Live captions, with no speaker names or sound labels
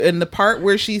in the part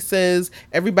where she says,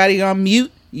 everybody on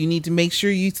mute, you need to make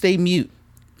sure you stay mute.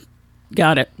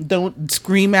 Got it. Don't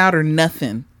scream out or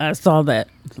nothing. I saw that.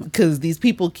 Because these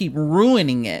people keep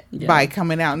ruining it by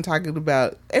coming out and talking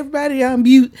about everybody on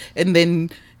mute. And then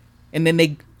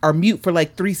they are mute for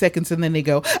like 3 seconds and then they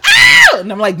go, ah!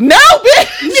 And I'm like, no,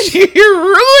 bitch, you're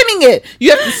ruining it. You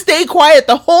have to stay quiet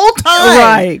the whole time.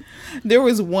 Right. There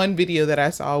was one video that I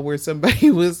saw where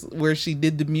where she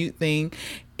did the mute thing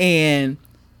and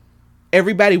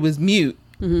everybody was mute.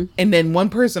 Mm-hmm. And then one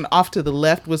person off to the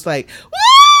left was like,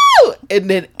 woo! And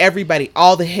then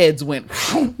all the heads went.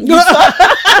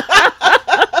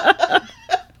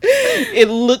 It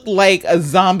looked like a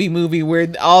zombie movie where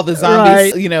all the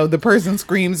zombies, the person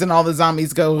screams and all the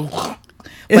zombies go.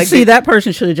 Like that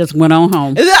person should have just went on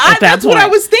home. That's what I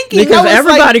was thinking. Because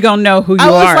everybody gonna know who you are. I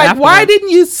was like, why didn't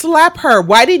you slap her?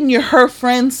 Why didn't her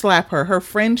friend slap her? Her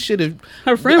friend should have.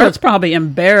 Her friend was probably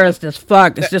embarrassed as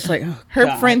fuck. It's just like,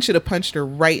 her friend should have punched her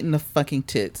right in the fucking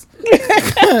tits.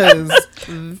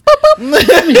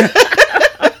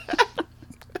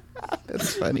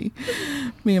 That's funny.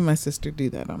 Me and my sister do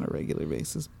that on a regular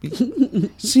basis.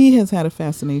 She has had a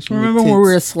fascination with tits. When we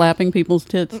were slapping people's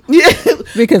tits?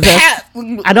 Because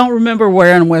I don't remember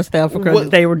where in West Africa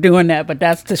they were doing that, but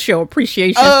that's to show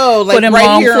appreciation. Oh, like for them right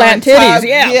long, here flat on titties. Top.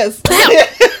 Yeah. Yes.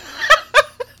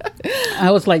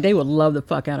 I was like, they would love the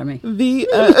fuck out of me.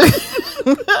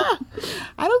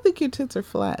 I don't think your tits are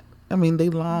flat. I mean, they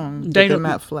long, but they're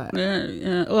not flat.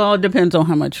 Well, it depends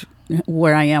on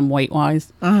where I am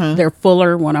weight-wise. Uh-huh. They're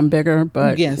fuller when I'm bigger,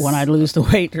 but when I lose the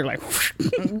weight, they're like...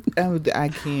 I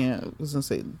can't. I was going to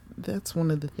say, that's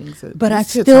one of the things that... But I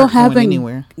still haven't...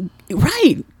 anywhere.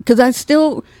 Right, because I'm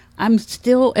still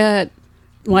at...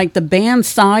 Like, the band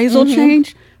size will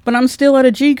change, but I'm still at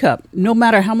a G cup, no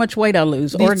matter how much weight I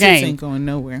lose or gain. These ain't going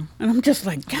nowhere. And I'm just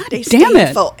like, God they damn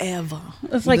it. forever.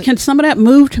 It's like, can some of that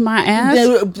move to my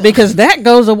ass? Because that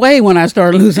goes away when I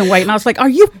start losing weight. And I was like, are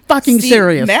you fucking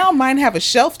serious? Now mine have a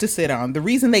shelf to sit on. The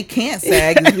reason they can't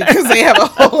sag is because they have a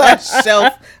whole ass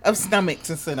shelf of stomach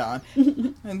to sit on.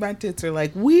 And my tits are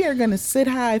like, we are going to sit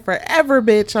high forever,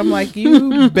 bitch. I'm like,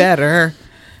 you better.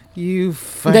 You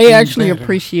fucking They actually better.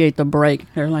 Appreciate the break.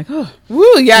 They're like, oh.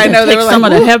 Woo, yeah, I know. They were some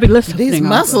like, of the heavy lifting. These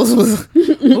muscles was,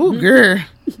 ooh, girl.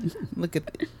 Look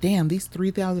at, damn, these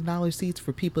 $3,000 seats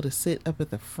for people to sit up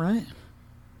at the front.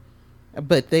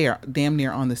 But they are damn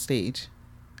near on the stage.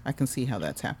 I can see how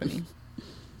that's happening.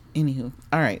 Anywho.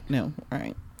 All right.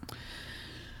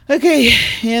 Okay,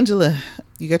 Angela,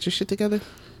 you got your shit together?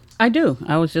 I do.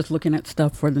 I was just looking at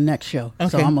stuff for the next show, okay.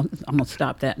 So I'm gonna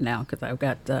stop that now because I've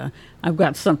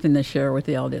got something to share with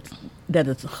y'all that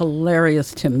is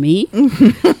hilarious to me,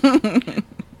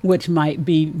 which might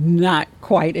be not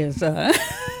quite as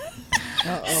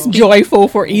joyful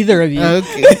for either of you.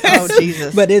 Okay. Oh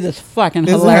Jesus! But it is fucking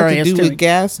Does hilarious. Does it have to do with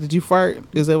gas? Did you fart?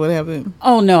 Is that what happened?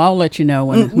 Oh no! I'll let you know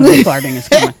when the farting is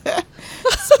coming.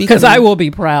 Because I will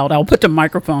be proud. I'll put the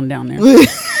microphone down there.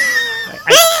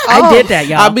 I did that,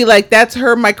 y'all. I'll be like, that's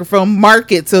her microphone.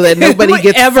 Mark it so that nobody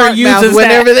gets ever uses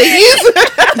whenever they use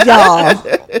it. Y'all,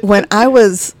 when I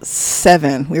was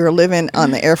 7, we were living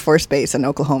on the Air Force Base in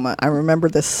Oklahoma. I remember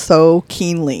this so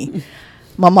keenly.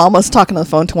 My mom was talking on the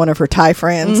phone to one of her Thai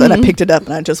friends, and I picked it up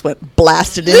and I just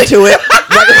blasted into it.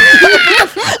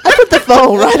 I put the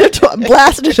phone right into it,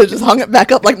 blasted it, and just hung it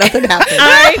back up like nothing happened.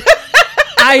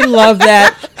 I love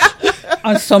that.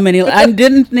 On so many, I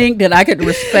didn't think that I could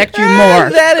respect you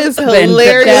more. That is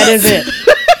hilarious. That is it.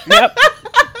 Yep.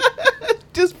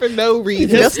 Just for no reason.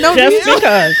 Just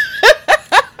because.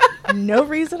 No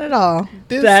reason at all.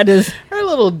 That is her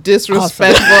little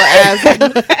disrespectful ass.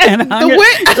 And the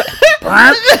way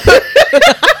I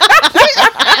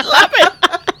love it.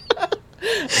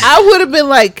 I would have been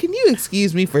like, can you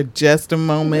excuse me for just a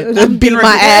moment? Beat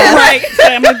my ass. Right. So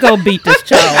I'm gonna go beat this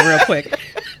child real quick.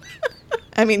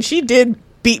 I mean, she did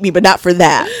beat me, but not for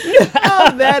that.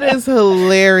 Oh, that is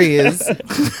hilarious.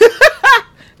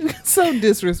 So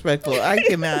disrespectful. I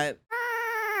cannot.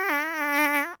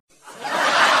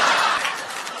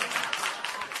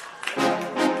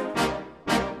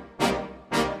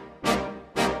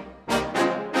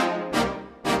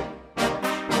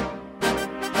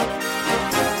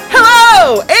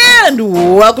 Hello, and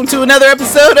welcome to another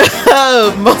episode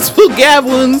of Multiple Gab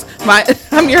Wounds.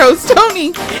 I'm your host,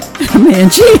 Tony. I'm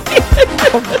Angie.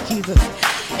 Oh, Jesus.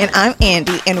 And I'm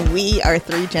Andy, and we are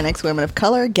 3 Gen X women of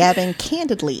color gabbing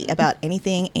candidly about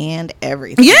anything and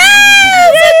everything.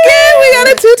 Yes! Again, we got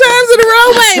it 2 times in a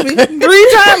row, baby.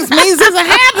 3 times means it's a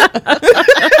habit.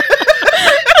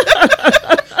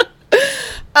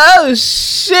 Oh,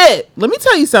 shit. Let me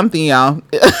tell you something, y'all.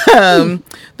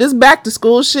 This back to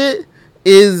school shit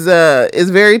is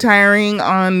very tiring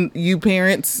on you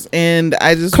parents, and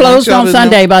I just closed on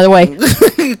Sunday, by the way.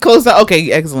 Closed on,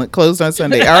 okay, excellent. Closed on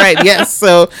Sunday. All right, yes.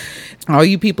 So all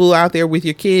you people out there with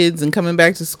your kids and coming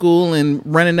back to school and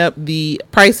running up the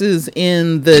prices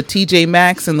in the TJ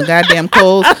Maxx and the goddamn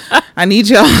Kohl's, I need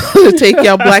y'all to take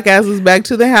y'all black asses back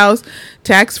to the house.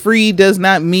 Tax free does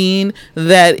not mean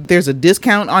that there's a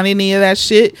discount on any of that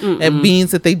shit. It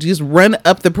means that they just run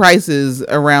up the prices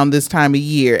around this time of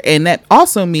year. And that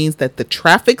also means that the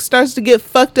traffic starts to get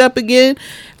fucked up again.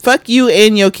 Fuck you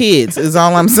and your kids is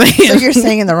all I'm saying. So you're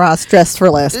saying in the Ross, dress for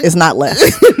less is not less.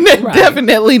 Right.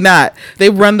 Definitely not.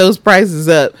 They run those prices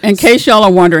up. In case y'all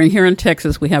are wondering, here in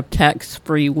Texas, we have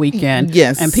tax-free weekend.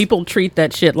 Yes. And people treat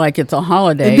that shit like it's a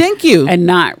holiday. Thank you. And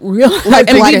not realize. Like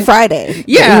Black Friday.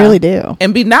 Yeah. They really do.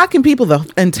 And be knocking people the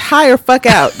entire fuck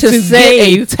out To get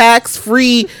save. a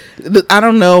tax-free, I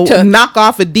don't know, knock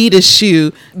off Adidas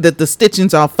shoe that the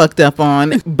stitching's all fucked up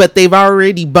on, but they've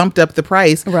already bumped up the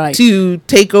price to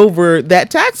take over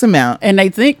that tax amount. And they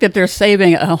think that they're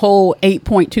saving a whole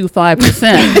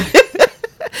 8.25%.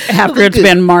 After it's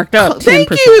been marked up 10%. Thank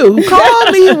you.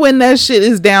 Call me when that shit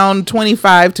is down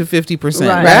 25 to 50%.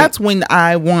 Right. That's when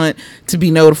I want to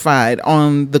be notified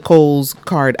on the Kohl's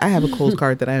card. I have a Kohl's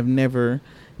card that I have never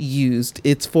used.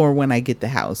 It's for when I get the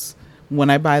house. When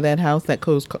I buy that house, that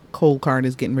Kohl's card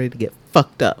is getting ready to get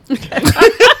fucked up.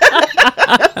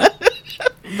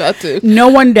 About to. No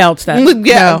one doubts that.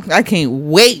 Yeah, No. I can't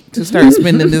wait to start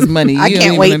spending this money. I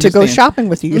can't wait to go shopping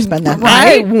with you to spend that money.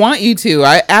 I want you to.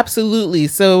 I absolutely.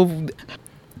 So,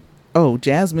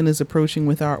 Jasmine is approaching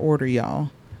with our order,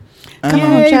 y'all. Come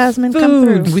on, Jasmine, come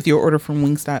through. With your order from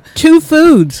Wingstop. 2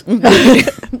 foods.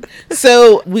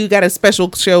 So we got a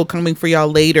special show coming for y'all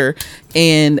later,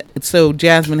 and so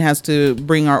Jasmine has to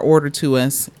bring our order to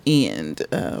us. And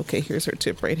okay, here's her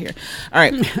tip right here. All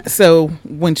right, so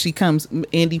when she comes,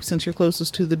 Andy, since you're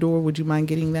closest to the door, would you mind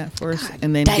getting that for us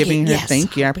and then giving her? Yes.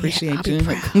 Thank you, I appreciate you.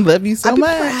 Love you so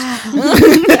much.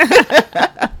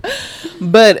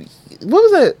 But what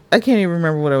was it? I can't even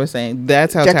remember what I was saying.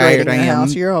 That's how tired I am.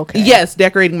 House, you're okay. Yes,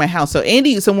 decorating my house. So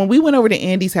when we went over to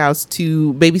Andy's house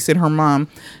to babysit her mom,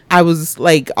 I was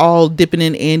like all dipping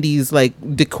in Andy's like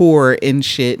decor and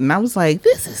shit, and I was like,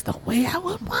 this is the way I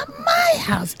would want my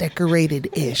house decorated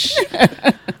ish.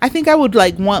 I think I would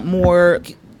like want more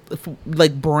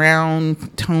like brown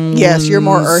tones. Yes, you're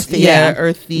more earthy. Yeah,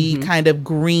 earthy kind of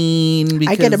green.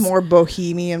 Because I get a more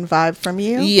bohemian vibe from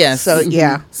you. Yes. So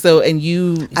yeah. So and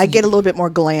you, I get a little bit more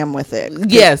glam with it.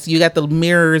 Yes, you got the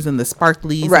mirrors and the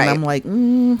sparklies, right? And I'm like,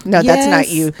 no, yes. That's not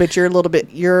you. But you're a little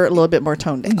bit more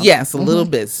toned down. Yes, a little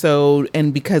bit. So,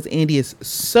 and because Andy is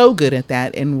so good at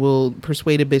that and will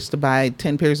persuade a bitch to buy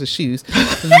 10 pairs of shoes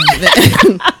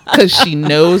because she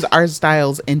knows our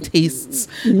styles and tastes,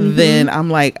 then I'm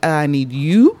like, I need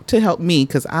you to help me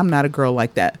because I'm not a girl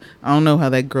like that. I don't know how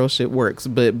that girl shit works,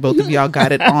 but both of y'all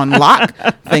got it on lock.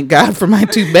 Thank God for my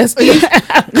 2 besties.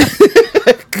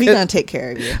 We're gonna take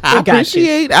care of you. I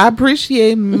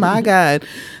appreciate. My God.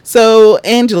 So,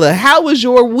 Angela, how was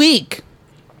your week?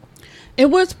 It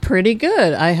was pretty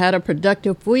good. I had a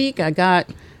productive week. I got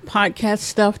podcast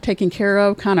stuff taken care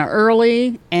of kind of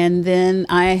early, and then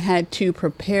I had to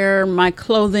prepare my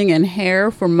clothing and hair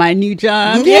for my new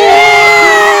job. Yay!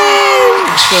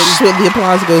 So the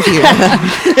applause goes here.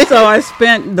 So I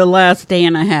spent the last day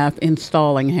and a half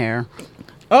installing hair.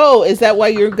 Oh, is that why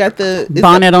you got the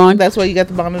bonnet on? That's why you got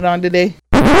the bonnet on today?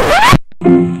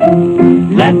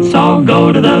 Let's all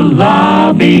go to the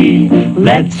lobby.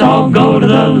 Let's all go to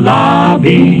the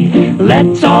lobby.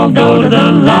 Let's all go to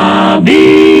the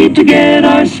lobby to get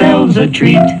ourselves a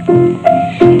treat.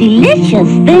 Delicious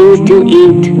things to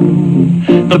eat.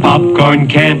 The popcorn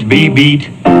can't be beat.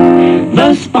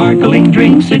 The sparkling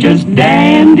drinks are just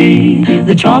dandy.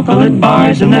 The chocolate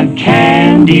bars and the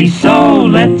candy. So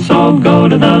let's all go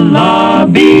to the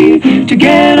lobby to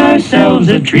get ourselves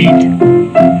a treat.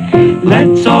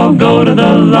 Let's all go to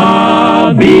the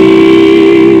lobby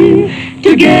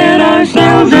to get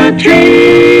ourselves a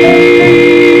treat.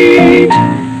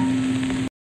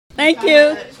 Thank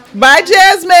you. Bye,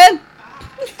 Jasmine.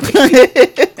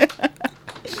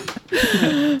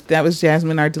 That was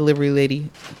Jasmine, our delivery lady,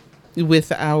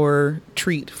 with our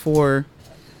treat for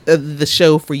the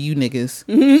show for you niggas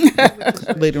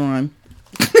later on.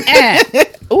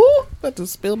 Ooh, about to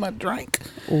spill my drink.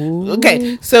 Ooh.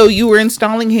 Okay, so you were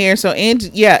installing hair. So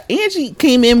Angie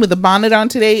came in with a bonnet on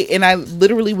today, and I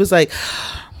literally was like,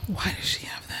 why does she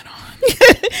have that on?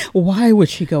 Why would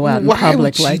she go out in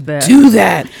public like that? Do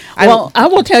that? Well, I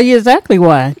will tell you exactly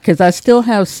why. Because I still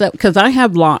have because I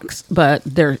have locks, but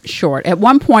they're short. At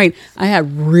one point, I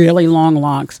had really long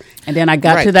locks, and then I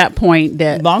got to that point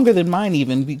that longer than mine,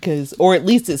 even because, or at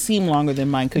least it seemed longer than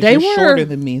mine because you're shorter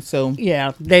than me. So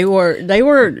yeah, they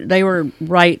were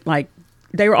right, like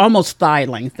they were almost thigh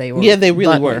length. They were, they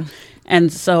really were.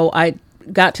 And so I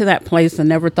got to that place and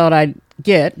never thought I'd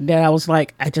get that. I was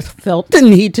like, I just felt the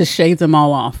need to shave them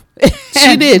all off.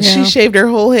 She did. Yeah. She shaved her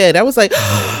whole head. I was like,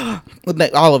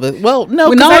 like all of it. Well, no,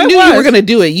 because I knew you were going to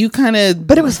do it. You kind of,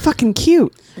 but it was fucking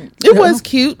cute. It was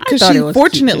cute because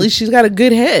fortunately she's got a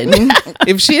good head.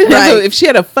 If she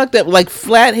had a fucked up like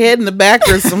flat head in the back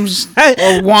or some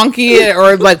or wonky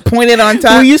or like pointed on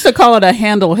top, we used to call it a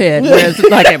handle head, where it's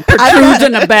like it protrudes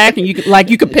in the back and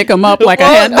you could pick them up like a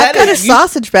handle. I've got a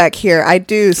sausage back here. I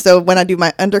do. So when I do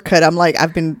my undercut, I'm like,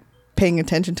 I've been paying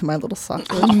attention to my little sausage.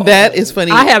 That is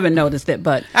funny. I haven't noticed it,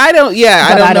 but I don't. Yeah,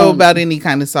 I don't know about any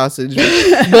kind of sausage.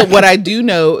 But what I do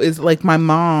know is like my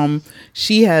mom.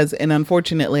 She has, and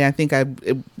unfortunately, I think I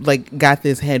like got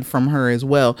this head from her as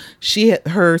well.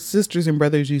 Her sisters and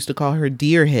brothers used to call her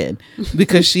deer head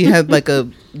because she had like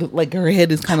her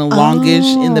head is kind of longish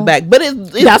in the back. But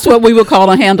that's what we would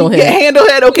call a handle head. Yeah, handle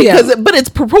head. Okay, but it's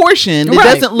proportioned. It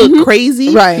doesn't look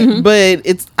crazy, right?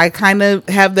 But I kind of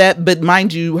have that. But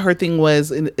mind you, her thing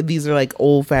was, these are like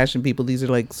old fashioned people. These are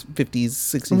like 50s,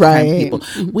 60s kind of people.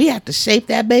 We have to shape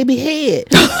that baby head,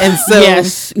 and so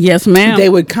yes, ma'am. They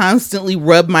would constantly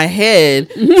rub my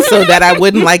head so that I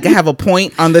wouldn't like have a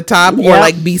point on the top or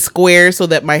like be square, so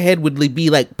that my head would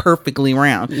be like perfectly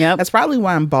round. Yep. That's probably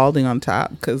why I'm balding on top,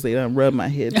 because they don't rub my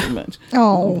head too much.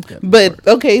 Oh, but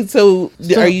okay, so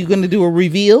are you going to do a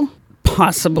reveal?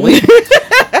 Possibly.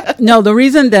 No, the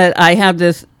reason that I have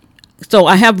this, so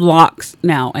I have locks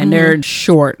now, and they're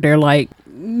short. They're like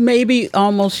maybe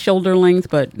almost shoulder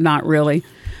length, but not really.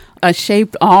 I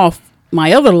shaved off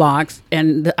my other locks,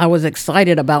 and I was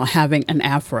excited about having an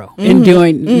afro and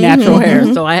doing natural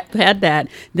hair. So I had that.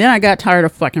 Then I got tired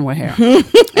of fucking with hair.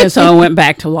 And so I went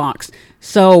back to locks.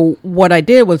 So what I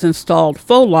did was installed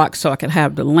faux locks so I could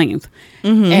have the length.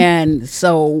 And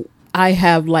so I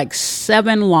have like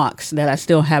 7 locks that I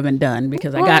still haven't done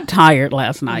because I got tired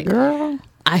last night. Girl.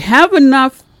 I have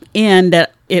enough in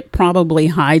that it probably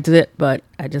hides it, but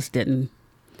I just didn't.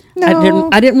 No.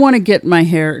 I didn't want to get my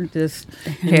hair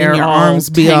Your arms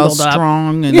be all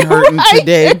strong and hurting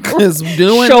today because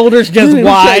shoulders just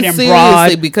wide and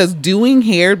broad. Because doing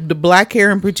hair, the black hair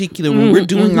in particular, when we're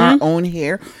doing our own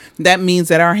hair, that means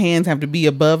that our hands have to be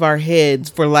above our heads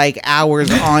for like hours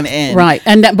on end. Right,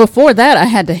 and before that, I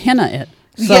had to henna it.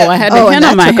 So I had to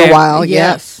henna my hair. Took a while.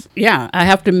 Yes. Yeah. I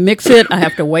have to mix it. I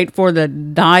have to wait for the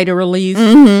dye to release.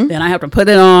 Then I have to put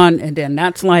it on, and then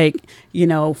that's like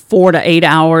 4 to 8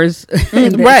 hours.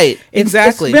 Right.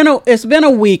 Exactly. It's been a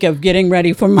week of getting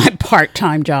ready for my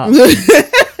part-time job.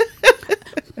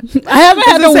 I haven't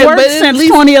had to work since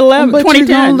 2011, 2010. You're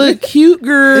gonna look cute,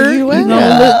 girl. You're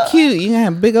gonna look cute. You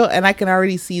have big old, and I can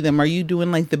already see them. Are you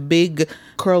doing like the big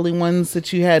curly ones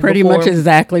that you had Pretty before? much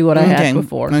exactly what I had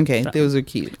before. Okay, those are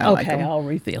cute. I like them. I'll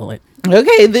reveal it.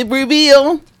 Okay, the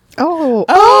reveal.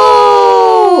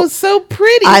 Oh, so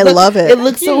pretty. I love it. It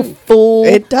looks so full.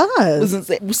 It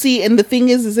does. See, and the thing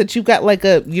is that you've got like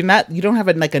you don't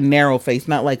have like a narrow face,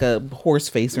 not like a horse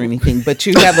face or anything, but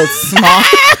you have a small.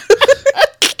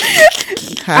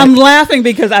 I'm laughing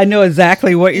because I know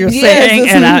exactly what you're saying,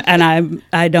 and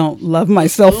I don't love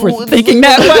myself for thinking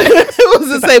that way. I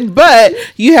was to say, but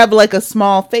you have like a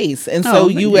small face, and so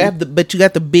you got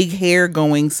the big hair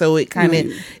going, so it kind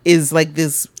of is like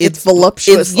this. It's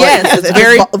voluptuous. It's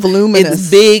very voluminous. It's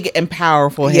big and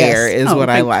powerful hair is what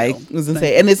I like. I was to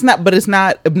say, and it's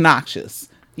not obnoxious.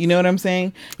 You know what I'm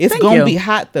saying? It's going to be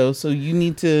hot though, so you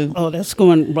need to. Oh, that's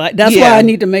going right. That's why I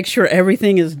need to make sure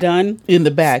everything is done in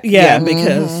the back. Yeah,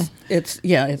 because it's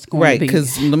going to be right.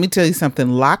 Because let me tell you something.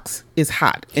 Locks is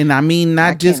hot, and I mean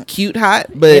not just cute hot,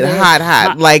 but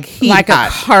hot, like heat like hot.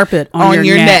 A carpet on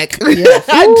your neck. Yes.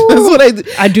 That's what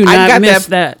I do not miss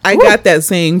that. I got that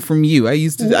saying from you.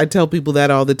 I tell people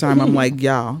that all the time. I'm like,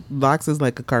 y'all, locks is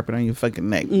like a carpet on your fucking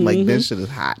neck. Like that shit is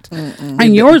hot.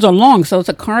 And yours are long, so it's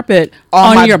a carpet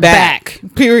on your back.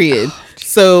 Period.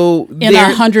 So in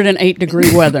 108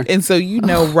 degree weather. And so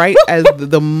right as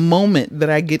the moment that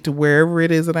I get to wherever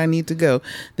it is that I need to go,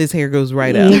 this hair goes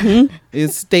right up. It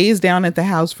stays down at the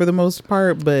house for the most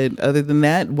part, but other than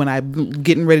that, when I'm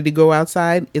getting ready to go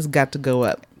outside, it's got to go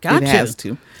up. Got It you. has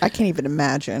to. I can't even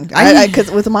imagine.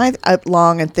 Because with my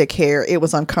long and thick hair, it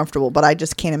was uncomfortable, but I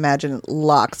just can't imagine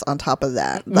locks on top of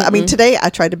that. I mean, today I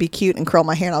tried to be cute and curl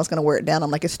my hair, and I was going to wear it down.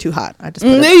 I'm like, it's too hot. I just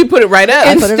Then you put it right up.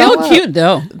 It's put it still all up. cute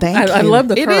though. Thank I you. love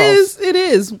the It curls.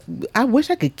 is. I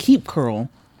wish I could keep curl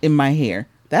in my hair.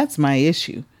 That's my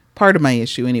issue. Part of my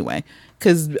issue anyway.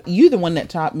 Because you're the one that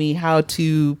taught me how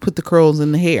to put the curls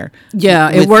in the hair. Yeah,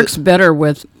 it With works better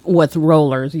with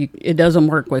rollers. It doesn't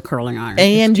work with curling iron.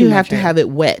 And It's you too have much to hair. have it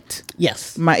wet.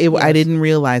 Yes. I didn't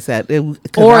realize that.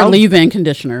 Or leave-in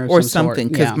conditioner or some sort. something,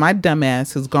 because Yeah. my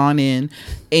dumbass has gone in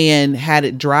and had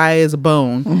it dry as a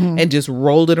bone and just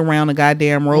rolled it around a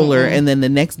goddamn roller, and then the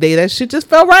next day that shit just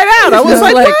fell right out. I was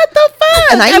like, what the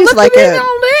fuck? And I use looked like at it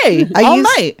all day, all use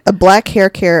night. a black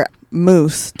hair care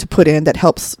mousse to put in that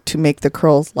helps to make the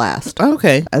curls last.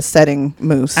 Okay, A setting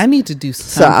mousse. I need to do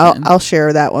So something. I'll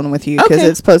share that one with you because Okay.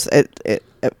 it's supposed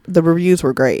the reviews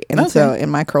were great, and so Okay.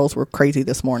 and my curls were crazy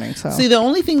this morning. So See, the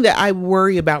only thing that I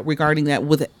worry about regarding that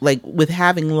with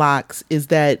having locks is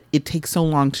that it takes so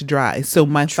long to dry. So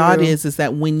my thought is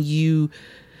that when you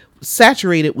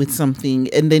saturate it with something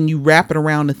and then you wrap it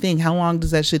around the thing, how long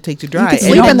does that shit take to you dry? can And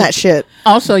sleep then- in that shit.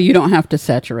 Also, you don't have to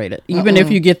saturate it. Even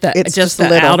if you get that, It's just just a the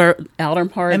little. outer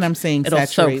part. And I'm saying it'll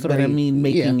saturate, soak but I through. mean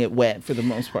making Yeah. it wet for the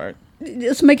most part.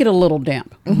 Just make it a little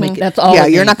damp. That's all. Yeah,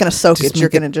 it you're needs. not going to soak Just it. You're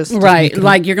make it- going to just Right,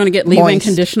 like you're going to get leave-in moist.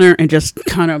 conditioner and just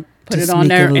kind of put Just it on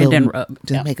make there a and then little- rub.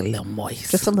 Just Yeah. make it a little moist.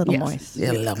 just a little Yes. moist.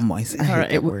 Yeah, a little moist. I All hate right.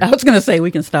 that word. I was going to say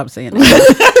we can stop saying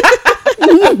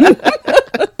it.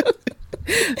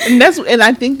 And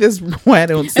I think that's why I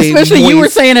don't say Especially you were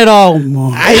moist. saying it all. I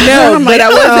know, but I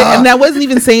wasn't, and I wasn't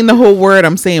even saying the whole word.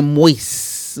 I'm saying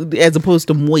moist as opposed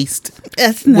to moist,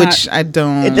 It's not. which I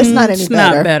don't. It's not any It's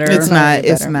better. not better. It's not. any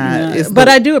It's better. not. Yeah. It's But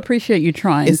the, I do appreciate you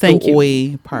trying. It's Thank the you.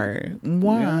 oi part.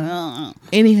 Wow.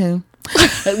 Anywho,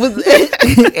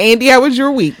 Andy, how was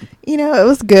your week? You know, it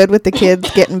was good with the kids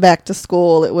getting back to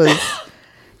school. It was,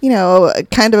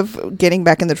 kind of getting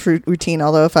back in the routine.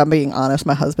 Although, if I'm being honest,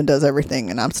 my husband does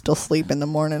everything, and I'm still asleep in the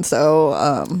morning.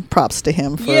 So, props to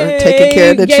him for taking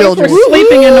care of the Yay children. for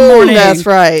sleeping in the morning. That's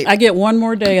right. I get one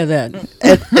more day of that.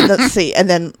 and let's see. And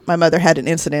then my mother had an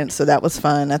incident, so that was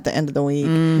fun at the end of the week.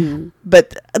 Mm-hmm.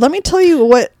 But let me tell you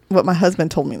what my husband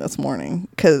told me this morning,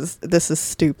 because this is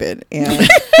stupid. And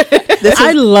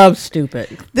I love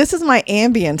stupid. this is my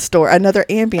Ambien store, another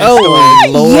Ambien Oh,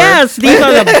 store. Lord. Yes, these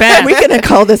are the best. We're going to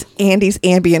call this Andy's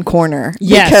Ambien Corner.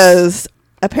 Yes. Because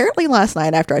apparently last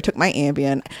night after I took my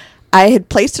Ambien, I had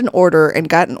placed an order and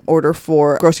got an order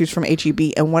for groceries from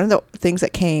HEB. And one of the things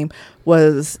that came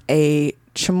was a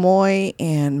chamoy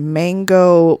and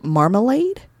mango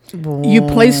marmalade. You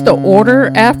placed the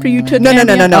order after you took No.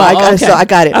 Ambien? I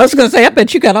got it. I was going to say, I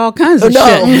bet you got all kinds of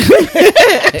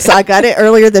shit. So I got it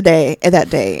earlier that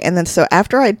day. And then so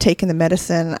after I'd taken the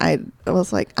medicine, I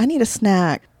was like, I need a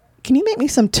snack. Can you make me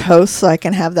some toast so I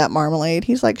can have that marmalade?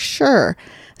 He's like, sure.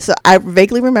 So I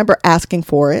vaguely remember asking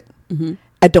for it. Mm-hmm.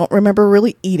 I don't remember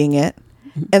really eating it.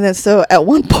 Mm-hmm. And then so at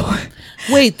one point,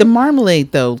 Wait, the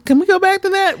marmalade though. Can we go back to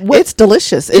that? it's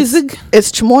delicious. Is it-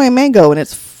 It's chamoy and mango, and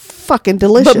it's fucking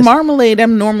delicious. But marmalade,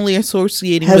 I'm normally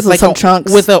associating Has with like some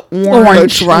chunks. with an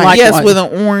orange, Right. Like yes, one. with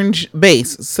an orange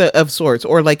base of sorts,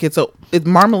 or like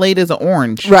marmalade is an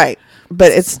orange, Right.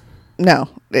 But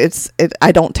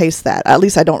I don't taste that. At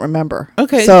least I don't remember.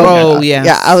 Okay. So, Oh, yeah.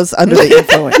 Yeah, I was under the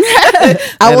influence.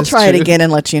 I will is try it true. again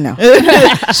and let you know.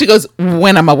 She goes,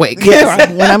 when I'm awake. Yes,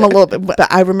 when I'm a little bit.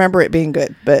 But I remember it being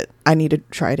good, but I need to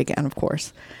try it again, of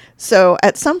course. So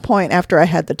at some point after I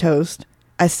had the toast,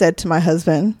 I said to my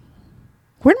husband,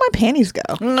 "Where'd my panties go?"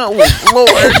 No, Lord.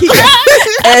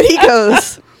 And he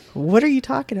goes, "What are you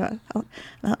talking about?"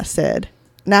 I said,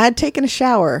 now I had taken a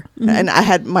shower and I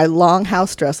had my long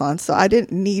house dress on, so I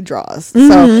didn't need drawers.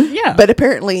 So, Yeah. But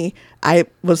apparently I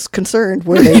was concerned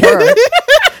where they were.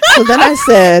 So then I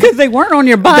said, Because they weren't on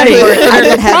your body. I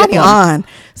didn't have any on.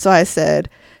 So I said,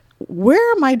 where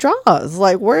are my drawers?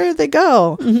 Like, where did they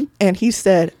go? And he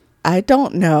said, I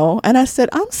don't know. And I said,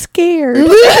 I'm scared.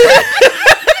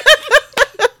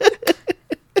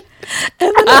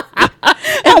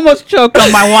 I almost choked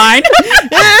on my wine.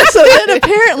 So then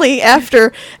apparently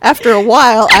after a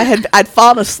while I'd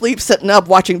fallen asleep sitting up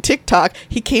watching TikTok.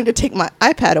 He came to take my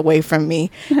iPad away from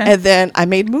me, and then I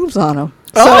made moves on him.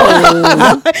 So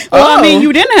Well, I mean,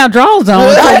 you didn't have drawers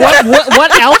on. So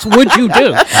what else would you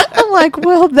do? I'm like,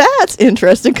 well, that's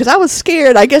interesting because I was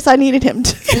scared. I guess I needed him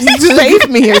to save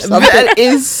me or something. That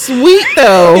is sweet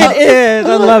though. It is.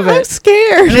 I love I'm it.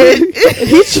 scared.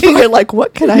 He's figuring like,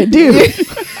 what can I do?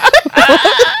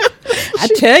 I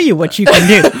tell you what you can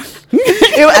do.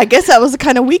 I guess that was the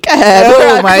kind of week I had. Oh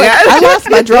where my God! I lost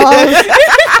my drawers.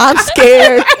 I'm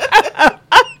scared.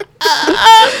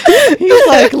 He's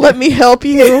like, let me help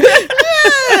you.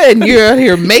 And you're out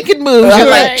here making moves. You're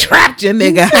like, trapped you,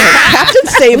 nigga. Captain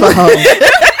Save-A-Home.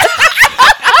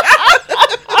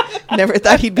 Never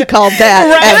thought he'd be called that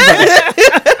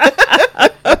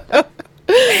ever.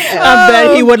 I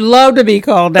bet he would love to be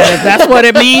called that if that's what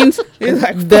it means.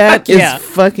 Like, that is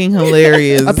fucking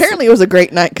hilarious. Apparently, it was a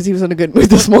great night because he was in a good mood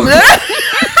this morning.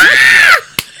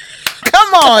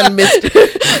 Come on,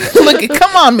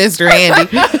 come on, Mr. Andy.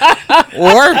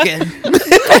 Working.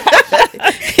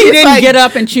 He didn't get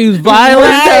up and choose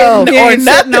violence or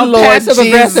nothing, Lord passive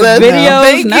aggressive Jesus.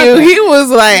 videos. Thank you. He was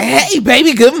like, "Hey,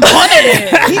 baby, good morning."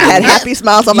 He had happy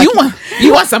smiles. I'm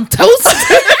you want some toast?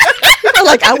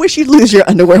 Like, I wish you'd lose your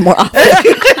underwear more often.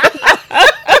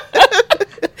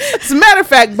 As a matter of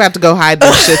fact, I'm about to go hide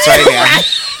those shits right now.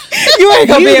 You ain't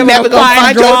gonna be able never to gonna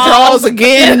find your drawers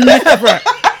again. Never.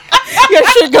 Your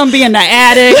shit gonna be in the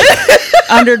attic,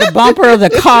 under the bumper of the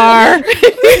car.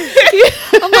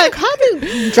 I'm like, how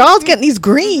do draws getting these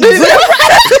greens?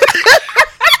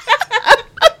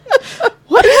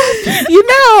 What happened? You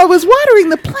know, I was watering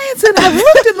the plants and I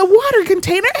looked in the water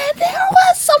container and there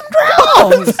was some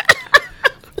draws.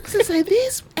 It's like,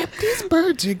 these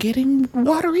birds are getting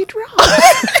watery draws.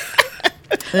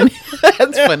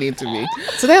 That's funny to me.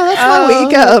 So now that's my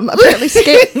week. Apparently,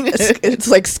 it's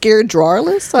like scared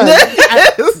drawerless.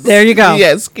 There you go.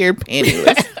 Yeah, scared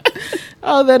pantyless.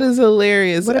 Oh, that is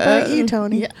hilarious. What about you,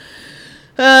 Tony?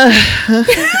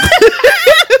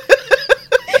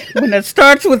 When it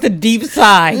starts with a deep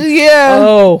sigh. Yeah.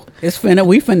 Oh, we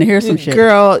finna hear some shit.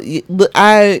 Girl,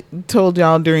 I told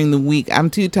y'all during the week, I'm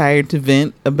too tired to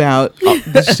vent about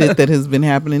the shit that has been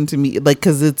happening to me. Like,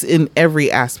 because it's in every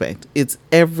aspect.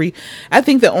 I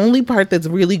think the only part that's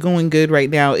really going good right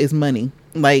now is money.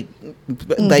 Like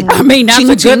I mean, that's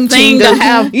a good thing to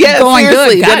have going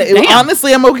seriously. good.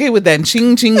 Honestly, I'm okay with that.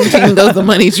 Ching, ching, ching goes the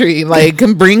money tree. Like,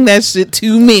 can bring that shit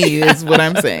to me is what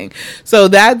I'm saying. So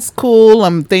that's cool.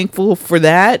 I'm thankful for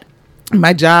that.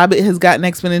 My job has gotten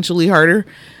exponentially harder.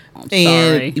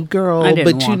 Sorry. Girl, I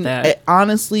didn't want that.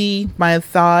 Honestly, my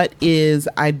thought is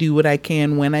I do what I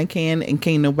can when I can, and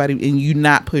can't nobody, and you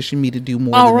not pushing me to do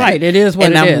more. All right, it is what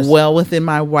and it I'm is. well within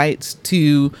my rights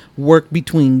to work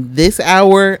between this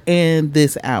hour and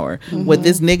this hour. Mm-hmm. What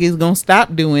this nigga is gonna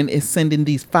stop doing is sending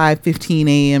these 5:15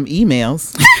 a.m.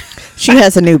 emails. She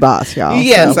has a new boss, y'all.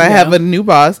 Yes, I have a new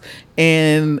boss,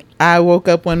 and I woke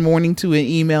up one morning to an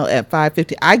email at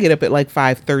 5:50. I get up at like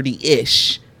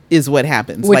 5:30-ish. Is what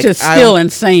happens, which is still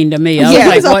insane to me.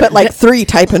 I was up at like 3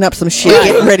 typing up some shit,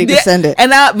 getting ready to send it,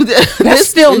 and that's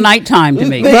still nighttime to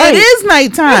me. Right. It is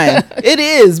nighttime. It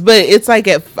is, but it's like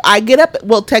I get up.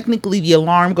 Well, technically, the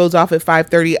alarm goes off at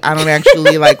 5:30. I don't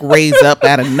actually like raise up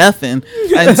out of nothing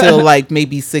until like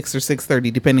maybe 6 or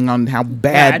 6:30, depending on how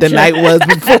bad the night was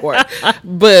before.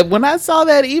 But when I saw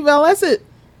that email, I said,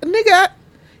 "Nigga,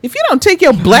 if you don't take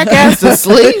your black ass to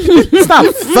sleep, stop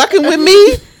fucking with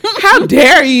me." How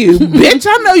dare you, bitch?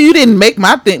 I know you didn't make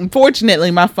my thing. Fortunately,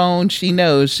 my phone, she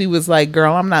knows. She was like,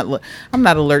 "Girl, I'm not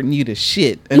alerting you to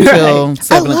shit until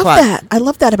 7 o'clock." I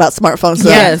love that about smartphones.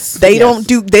 Yes, they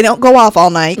don't go off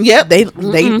all night. Yep, they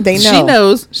know. She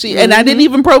knows. And I didn't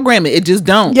even program it. It just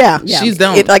don't. Yeah, she's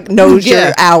don't. It like knows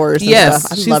your hours. Yes, and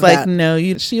stuff. she's love like, that. no,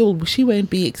 she won't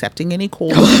be accepting any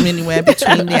calls from anywhere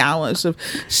between the hours of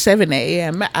 7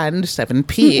 a.m. and 7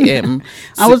 p.m.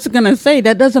 I was gonna say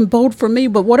that doesn't bode for me,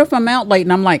 but what if I'm out late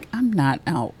and I'm like, I'm not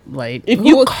out late. If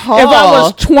you call, if I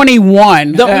was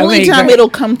 21, the only time it'll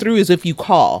come through is if you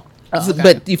call. Oh, okay.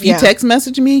 But if you text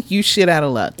message me, you shit out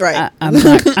of luck. Right.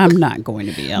 I'm not going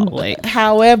to be out late.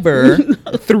 However,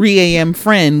 3 a.m.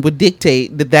 friend would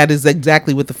dictate that is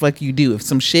exactly what the fuck you do. If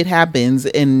some shit happens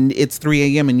and it's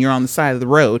 3 a.m. and you're on the side of the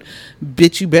road,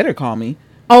 bitch, you better call me.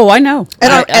 Oh, I know.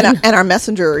 And our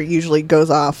messenger usually goes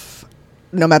off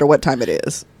no matter what time it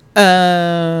is.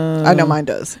 I know mine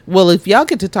does. Well, if y'all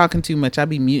get to talking too much, I'll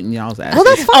be muting y'all's ass. Well,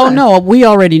 that's fine. Oh no, we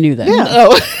already knew that. Yeah.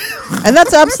 Oh. And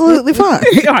that's absolutely fine.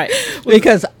 All right.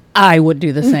 Because I would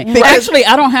do the same. Actually,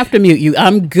 I don't have to mute you.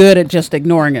 I'm good at just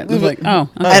ignoring it. It's like, oh.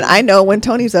 Okay. And I know when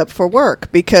Tony's up for work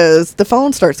because the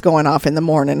phone starts going off in the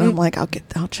morning. I'm like, I'll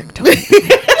check Tony.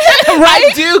 Right?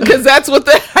 I do, because that's what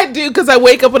I do, because I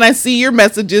wake up and I see your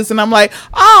messages and I'm like,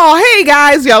 oh, hey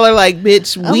guys. Y'all are like,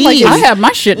 bitch, I have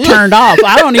my shit turned off.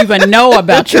 I don't even know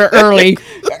about your early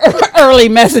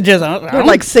messages. They're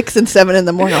like 6 and 7 in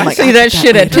the morning. I'm like, see that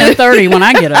shit at 10:30 when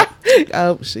I get up.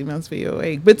 Oh, she must be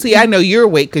awake. But see, I know you're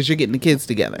awake because you're getting the kids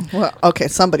together. Well, okay,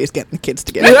 somebody's getting the kids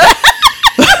together.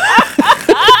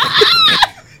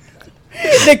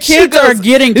 The kids are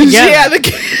getting together. Yeah,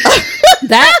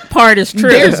 that part is true.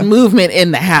 There's movement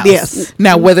in the house. Yes.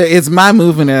 Now, whether it's my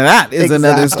movement or not is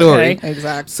another story. Okay.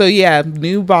 Exactly. So yeah,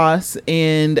 new boss,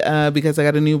 and because I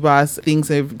got a new boss, things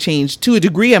have changed to a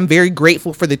degree. I'm very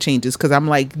grateful for the changes because I'm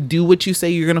like, do what you say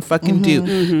you're gonna fucking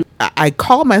do. I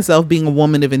call myself being a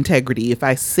woman of integrity. If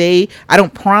I say, I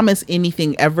don't promise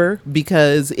anything ever,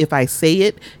 because if I say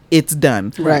it, it's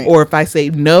done. Right. Or if I say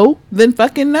no, then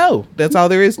fucking no. That's all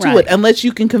there is to Right. it. Unless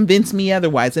you can convince me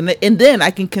otherwise. And then I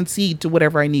can concede to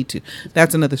whatever I need to.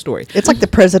 That's another story. It's like the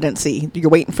presidency. You're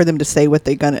waiting for them to say what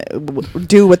they're gonna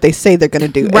do, what they say they're gonna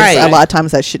do. Right. A lot of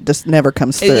times that shit just never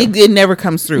comes through. It never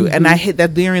comes through. And I hate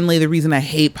that. Therein lay the reason I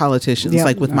hate politicians, Yep.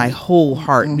 like with my whole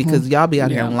heart, because y'all be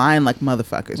out here Yeah. lying like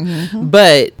motherfuckers.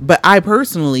 But I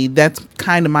personally, that's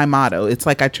kind of my motto. It's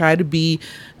like I try to be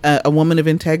a woman of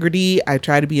integrity. I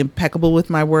try to be impeccable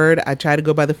with my word. I try to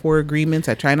go by the 4 agreements.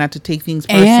 I try not to take things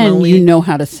And personally. you know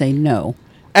how to say no.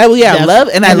 Oh yeah, That's- love,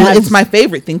 and that's- it's my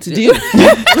favorite thing to do.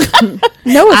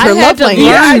 No, it's I her had love to language.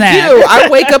 learn Yeah, I that. do. I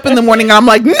wake up in the morning and I'm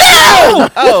like, no.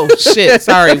 Oh shit!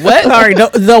 Sorry. What? Sorry,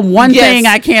 the one Yes. thing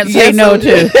I can't say Yes, no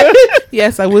to.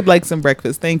 Yes, I would like some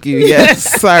breakfast. Thank you.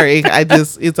 Yes. Sorry.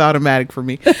 It's automatic for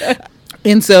me.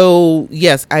 And so,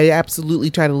 yes, I absolutely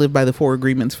try to live by the 4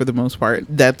 agreements for the most part.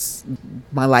 That's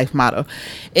my life motto.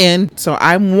 And so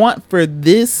I want for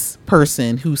this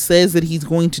person who says that he's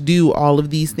going to do all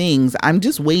of these things, I'm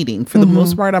just waiting. For the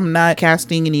most part, I'm not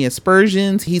casting any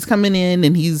aspersions. He's coming in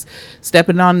and he's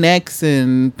stepping on necks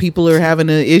and people are having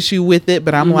an issue with it.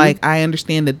 But I'm like, I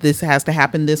understand that this has to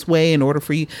happen this way in order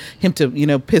for him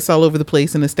to, piss all over the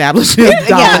place and establish his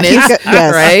dominance.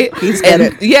 Yes, right? he's got And-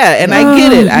 it. Yeah, and I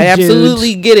get it. I Jude.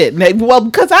 absolutely get it. Well,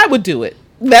 because I would do it.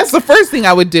 That's the first thing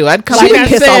I would do. I'd come She in would and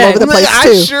piss all over the place I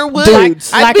too. sure would.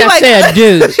 Dudes. I'd Like be I said,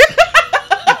 dude.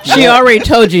 She already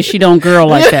told you she don't girl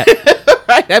like that.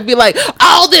 right? I'd be like,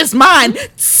 all this mine.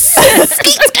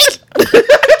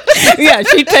 Yeah,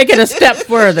 she'd take it a step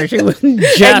further. She wouldn't And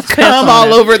just come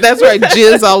all over. That's right,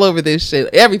 jizz all over this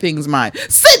shit. Everything's mine.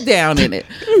 Sit down in it.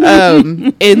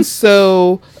 And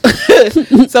so,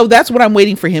 so that's what I'm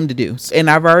waiting for him to do. And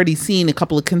I've already seen a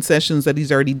couple of concessions that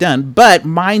he's already done. But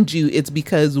mind you, it's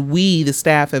because we, the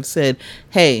staff, have said,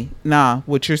 "Hey, nah,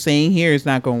 what you're saying here is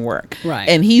not going to work." Right.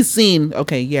 And he's seen,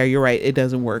 okay, yeah, you're right, it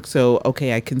doesn't work. So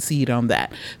okay, I concede on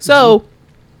that. So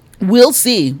we'll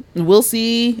see. We'll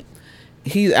see.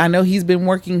 I know he's been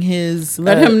working his.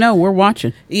 Let him know we're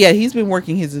watching. Yeah, he's been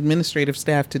working his administrative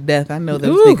staff to death. I know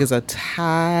those Ooh. niggas are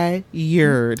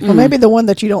tired. Well, maybe the one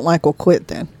that you don't like will quit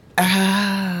then.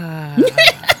 Ah,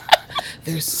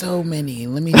 there's so many.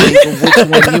 Let me think of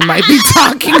which one you might be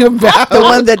talking about. The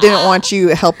one that didn't want you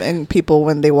helping people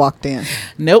when they walked in.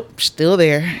 Nope, still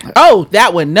there. Oh,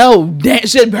 that one. No, that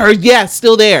should her. Yeah,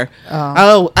 still there.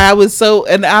 Oh, I was so,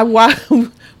 and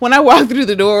when I walked through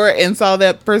the door and saw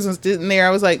that person sitting there,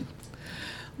 I was like,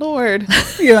 Lord,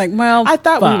 You're like, well, I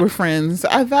thought fuck. we were friends.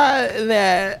 I thought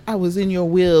that I was in your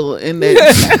will and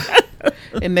that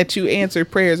and that you answered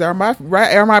prayers. Are my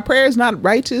prayers not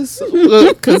righteous?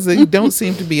 Because they don't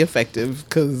seem to be effective.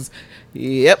 Because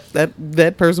yep,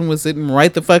 that person was sitting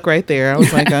right the fuck right there. I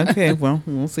was like, okay, well,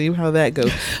 we'll see how that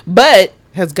goes. But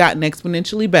has gotten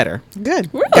exponentially better.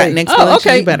 Good. Gotten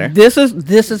exponentially better. This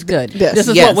is good. Yes. This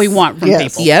is Yes. what we want from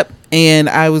Yes. people. Yep. And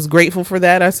I was grateful for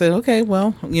that. I said, okay,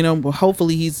 well,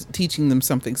 hopefully he's teaching them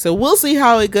something. So we'll see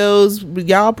how it goes.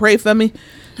 Y'all pray for me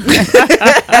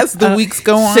as the weeks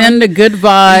go on. Send the good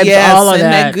vibes, Yes, all of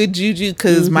send that. good juju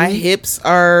because my hips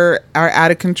are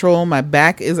out of control. My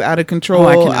back is out of control. Oh,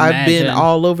 I can I've been imagine.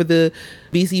 all over the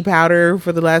BC powder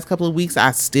for the last couple of weeks.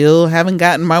 I still haven't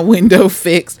gotten my window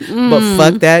fixed, but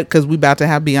fuck that because we about to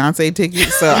have Beyonce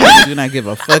tickets, so I do not give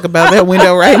a fuck about that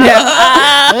window right now.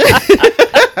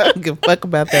 I don't give a fuck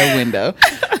about that window.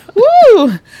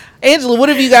 Woo, Angela, what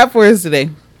have you got for us today?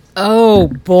 Oh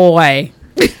boy.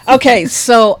 Okay,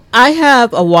 so I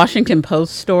have a Washington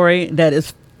Post story that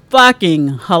is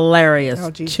fucking hilarious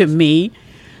Oh, Jesus. to me,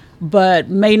 but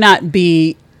may not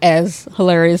be as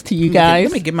hilarious to you guys.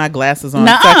 Let me get my glasses on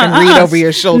so I can read over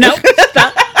your shoulder. Nope.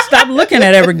 Stop looking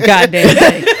at every goddamn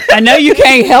thing. I know you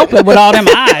can't help it with all them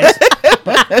eyes.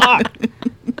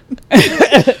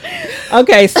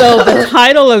 Okay, so the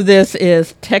title of this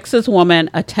is Texas Woman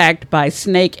Attacked by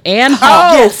Snake and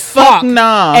Hawk. Oh, fuck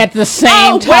no. At the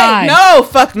same time. Wait, no,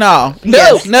 fuck no.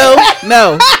 No,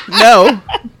 Yes.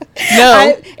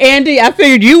 no. Andy, I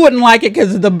figured you wouldn't like it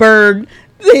because of the bird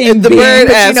thing. The being- bird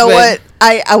But you know aspect. what?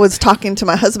 I was talking to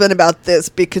my husband about this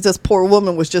because this poor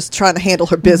woman was just trying to handle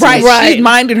her business. Right. She's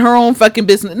minding her own fucking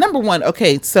business. Number one,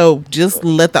 okay, so just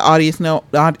let the audience know,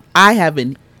 I have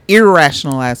an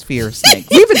irrationalized fear of snakes.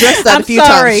 We've addressed that a few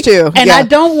times too. And I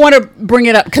don't want to bring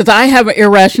it up because I have an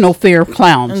irrational fear of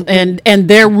clowns, and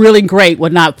they're really great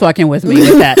with not fucking with me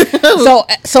with that.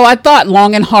 So I thought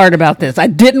long and hard about this. I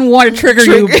didn't want to trigger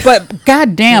you, but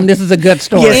goddamn, this is a good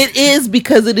story. It is,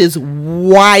 because it is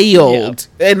wild,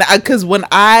 and because when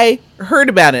I heard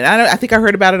about it, I think I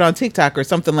heard about it on TikTok or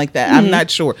something like that. I'm not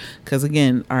sure, because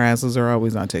again, our asses are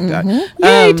always on TikTok.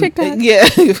 Yay, TikTok. Yeah.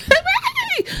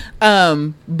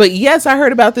 But yes, I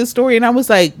heard about this story and I was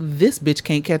like, this bitch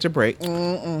can't catch a break. Go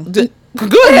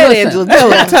ahead, Angela.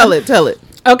 Tell it.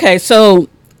 Okay, so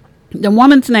the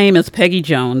woman's name is Peggy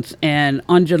Jones, and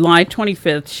on July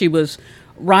 25th, she was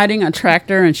riding a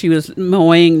tractor and she was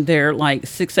mowing their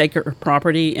 6-acre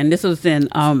property, and this was in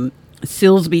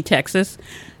Silsbee, Texas.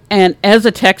 And as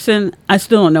a Texan, I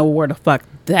still don't know where the fuck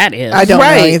that is. I don't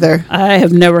know either. I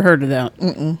have never heard of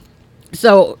that.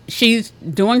 So she's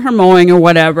doing her mowing or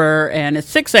whatever, and it's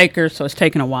 6 acres, so it's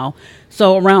taking a while.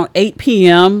 So around 8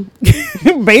 p.m.,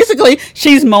 basically,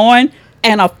 she's mowing,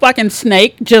 and a fucking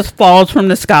snake just falls from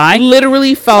the sky.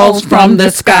 Literally falls from the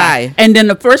sky. And then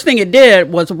the first thing it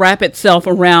did was wrap itself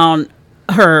around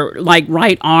her,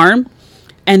 right arm.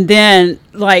 And then,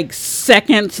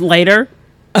 seconds later,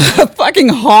 a fucking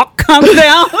hawk comes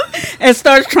down and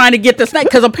starts trying to get the snake,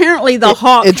 because apparently the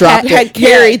hawk had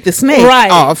carried the snake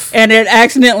off, and it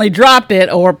accidentally dropped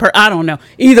it, or I don't know.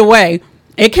 Either way,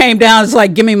 it came down. It's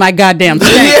like, give me my goddamn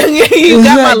snake. You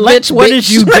got my lunch, bitch. What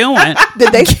is you doing?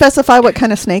 Did they specify what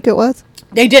kind of snake it was?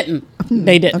 They didn't.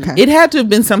 They didn't. Okay. It had to have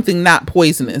been something not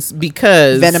poisonous,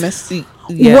 because Venomous.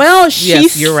 Yes, well,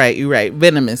 you're right.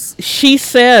 Venomous. She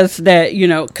says that,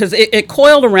 because it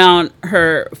coiled around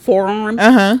her forearm.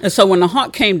 And so when the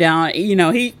hawk came down,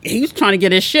 he's trying to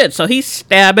get his shit. So he's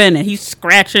stabbing and he's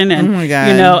scratching, and, oh my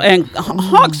God. And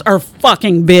hawks are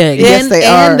fucking big. Yes, they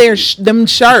are. And they're them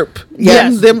sharp.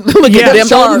 Yes. Look at them.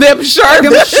 Sharp. Them sharp.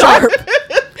 Them sharp.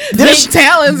 Their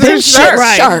talons are sharp.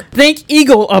 Right. Sharp. Think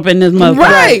eagle up in this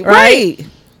motherfucker. Right.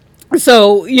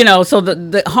 So, so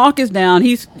the hawk is down.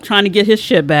 He's trying to get his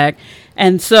shit back.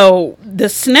 And so the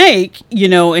snake,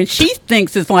 and she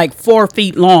thinks it's 4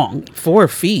 feet long. 4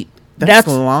 feet. That's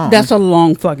long. That's a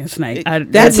long fucking snake.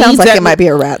 That sounds like it might be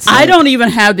a rat snake. I don't even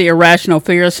have the irrational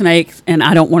fear of snakes, and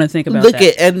I don't want to think about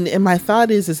that. And my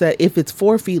thought is that if it's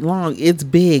 4 feet long, it's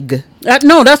big.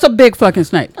 No, that's a big fucking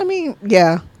snake. I mean,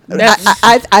 yeah.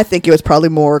 I think it was probably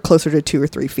more closer to 2 or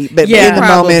 3 feet, but Yeah, in the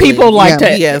probably. moment, People like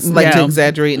to- to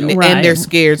exaggerate, and Right. they're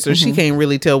scared, so she can't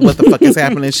really tell what the fuck is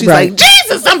happening. She's Right. like,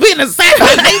 Jesus, I'm being attacked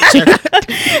by nature.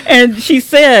 And she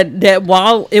said that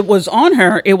while it was on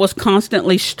her, it was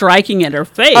constantly striking at her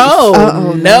face.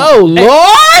 Oh, no,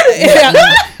 Lord!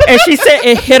 And she said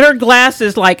it hit her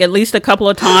glasses at least a couple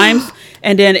of times,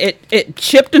 and then it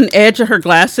chipped an edge of her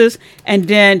glasses, and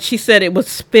then she said it was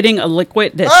spitting a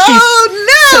liquid that she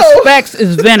suspects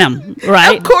is venom,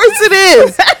 right? Of course it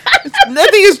is.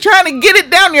 Nothing is trying to get it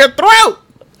down your throat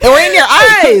or in your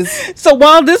eyes. So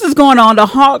while this is going on, the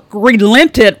hawk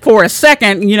relented for a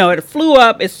second. It flew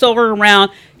up, it soared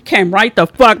around, came right the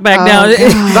fuck back down.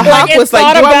 The hawk it was like,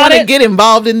 thought do I about want to it. get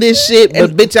involved in this shit?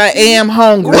 But bitch, I am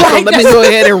hungry. So let me go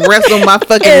ahead and wrestle my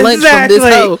fucking lunch from this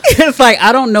hoe. It's like,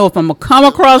 I don't know if I'm going to come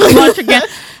across lunch again.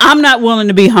 I'm not willing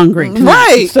to be hungry tonight.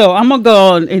 Right. So I'm going to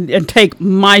go and take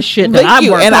my shit that Thank I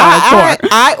you. worked And hard for.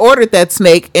 I ordered that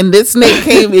snake, and this snake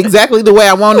came exactly the way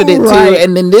I wanted it Right. to.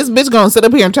 And then this bitch gonna sit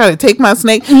up here and try to take my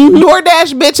snake.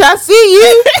 DoorDash, bitch, I see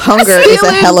you. Hunger is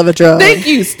a hell of a drug. Thank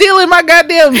you. Stealing my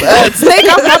goddamn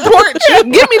snake off my porch.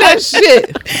 Give me that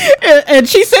shit. And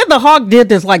she said the hawk did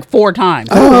this 4 times.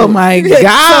 Oh my God. So the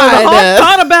hawk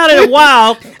thought about it a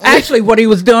while. Actually, what he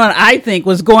was doing, I think,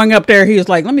 was going up there. He was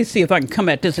like, let me see if I can come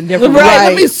at this a different way.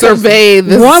 Let me survey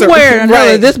this. One way or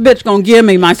another, Right. this bitch gonna give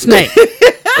me my snake.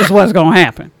 Is what's gonna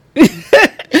happen. And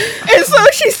so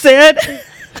she said,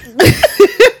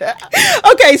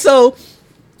 okay, so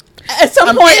at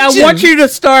some point itching. I want you to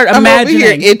start imagining. I'm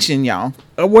over here itching, y'all.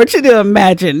 I want you to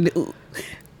imagine.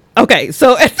 Okay,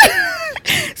 so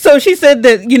so she said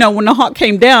that, when the hawk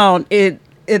came down,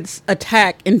 its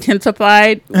attack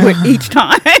intensified with each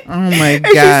time. Oh my God. And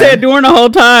she said during the whole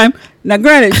time, now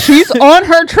granted, she's on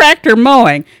her tractor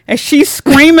mowing, and she's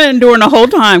screaming during the whole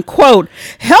time, quote,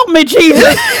 help me,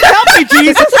 Jesus, help me,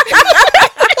 Jesus.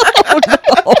 Oh,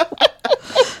 no.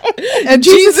 And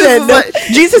Jesus said,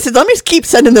 Jesus said, let me keep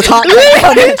sending this hot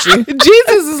out at you.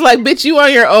 Jesus is like, bitch, you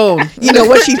on your own. You know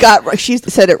what she got? She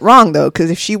said it wrong, though, because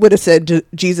if she would have said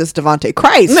Jesus Devontae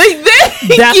Christ.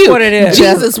 That's what it is.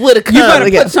 Jesus would have come. You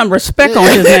better put some respect on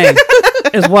his name,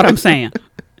 is what I'm saying.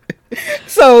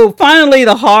 So finally,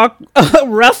 the hawk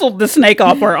wrestled the snake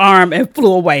off her arm and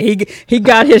flew away. He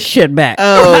got his shit back.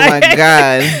 Oh my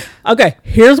God. Okay,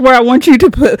 here's where I want you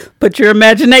to put your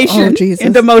imagination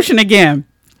into motion again.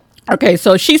 Okay,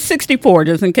 so she's 64,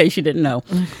 just in case you didn't know.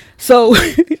 So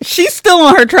she's still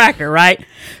on her tractor, right?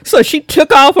 So she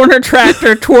took off on her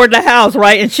tractor toward the house,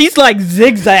 right? And she's like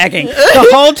zigzagging the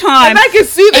whole time. And I can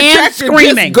see the tractor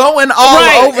just going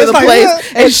all over the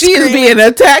place. And she's being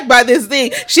attacked by this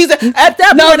thing. She's at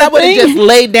that point, I would have just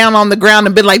laid down on the ground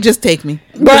and been like, just take me.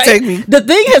 Just take me. The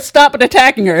thing had stopped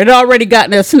attacking her. It had already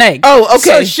gotten a snake. Oh,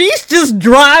 okay. So she's just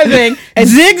driving and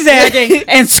zigzagging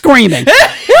and screaming.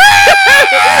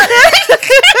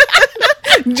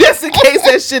 Just in case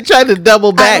that shit tried to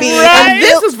double back. And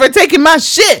this is for taking my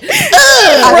shit.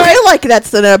 I feel like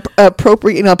that's an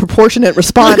appropriate, proportionate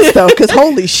response, though, because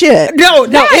holy shit. No,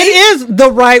 it is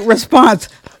the right response.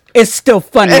 It's still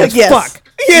funny as fuck.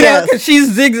 You know, because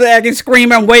she's zigzagging,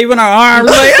 screaming, waving her arms.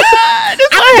 Like,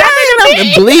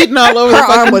 I'm bleeding all over the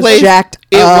fucking arm was place. Jacked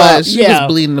it was. She Yeah.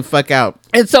 was bleeding the fuck out.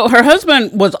 And so her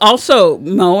husband was also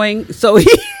mowing, so he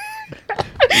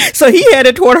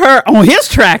headed toward her on his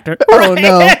tractor. Oh,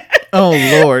 no.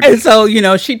 Oh, Lord. And so,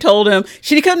 she told him,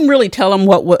 she couldn't really tell him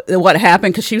what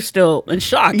happened because she was still in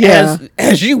shock,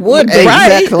 as you would be.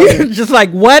 Exactly. Right? Just like,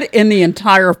 what in the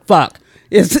entire fuck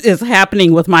is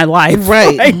happening with my life?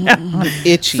 Right. I'm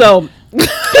itchy. So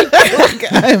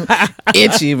I'm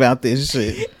itchy about this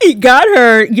shit. he got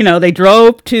her, they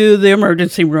drove to the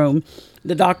emergency room.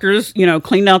 The doctors,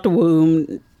 cleaned out the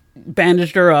wound,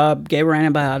 bandaged her up, gave her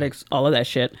antibiotics, all of that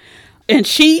shit. And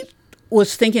she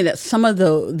was thinking that some of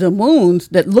the wounds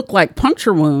that looked like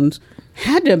puncture wounds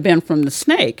had to have been from the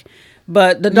snake.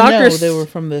 But the doctors... No, they were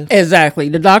from the... Exactly.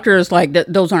 The doctor is like,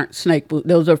 those aren't snake wounds.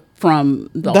 Those are from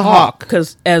the hawk.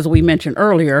 Because as we mentioned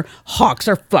earlier, hawks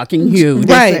are fucking huge.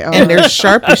 Right. And they're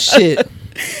sharp as shit.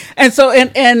 And so,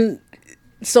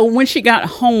 so when she got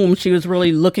home, she was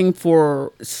really looking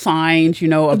for signs,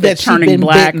 of That it turning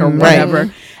black bitten, or whatever.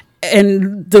 Right.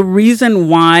 And the reason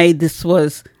why this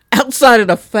was outside of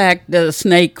the fact that a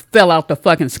snake fell out the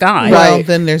fucking sky. Well,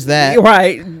 then there's that.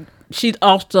 Right. She'd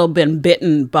also been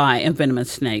bitten by a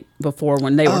venomous snake before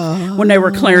when they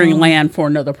were clearing land for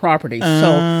another property.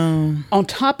 So on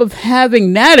top of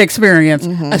having that experience,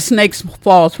 a snake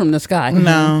falls from the sky.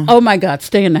 No. Oh my God,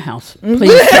 stay in the house.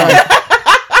 Please don't.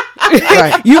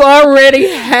 Right. You already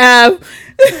have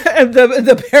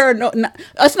the paranoia.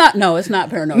 It's not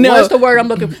paranoia. No. What's the word I'm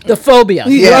looking for? The phobia.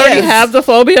 You already have the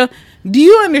phobia. Do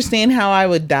you understand how I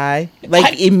would die?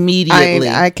 Like immediately.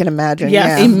 I can imagine.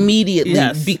 Yes. Yeah. Immediately.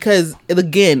 Yes. Because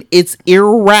again, it's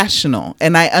irrational.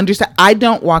 And I understand. I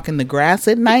don't walk in the grass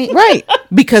at night. Right.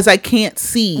 Because I can't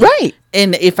see. Right.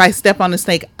 And if I step on a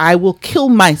snake, I will kill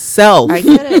myself. I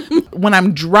get it. When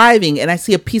I'm driving and I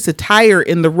see a piece of tire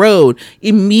in the road,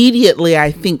 immediately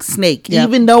I think snake. Yep.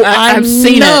 Even though I've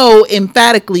seen it.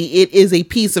 Emphatically it is a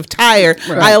piece of tire,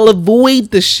 Right. I'll avoid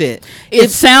the shit.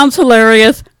 It sounds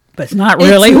hilarious, but it's not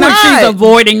really It's when not. she's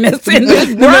avoiding this in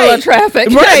the middle of traffic.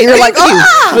 Right. You're like,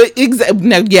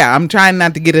 But I'm trying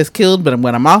not to get us killed, but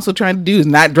what I'm also trying to do is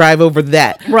not drive over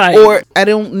that. Right. Or I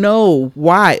don't know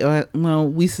why. Well,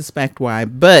 we suspect why,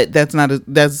 but that's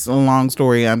a long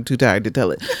story. I'm too tired to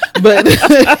tell it. But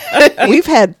We've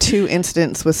had 2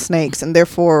 incidents with snakes, and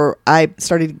therefore I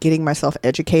started getting myself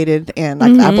educated, and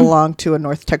I belong to a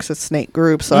North Texas snake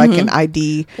group, so I can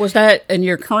ID. Was that in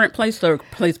your current place or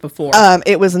place before?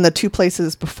 It was in the 2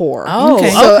 places before. Oh,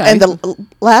 okay. So, and the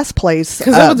last place,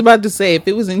 because I was about to say, if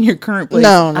it was in your current place,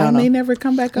 No, I may never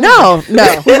come back up. no.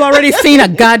 We've already seen a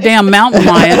goddamn mountain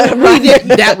lion. We did.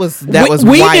 That was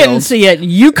we wild. didn't see it.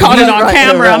 You caught it on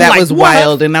camera. I'm That like, was what?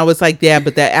 wild, and I was like, yeah,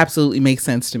 but that absolutely makes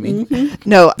sense to me.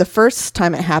 No, the first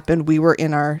time it happened, we were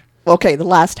in the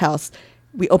last house.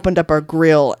 We opened up our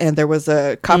grill and there was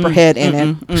a copperhead in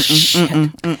it.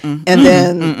 And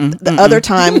then the other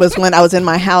time was when I was in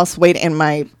my house waiting and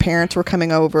my parents were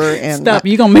coming over. And Stop.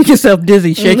 You're going to make yourself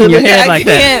dizzy shaking your head like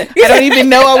that. I don't even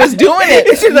know I was doing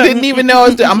it. Didn't even know I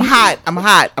was doing it. I'm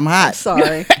hot.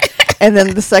 Sorry. And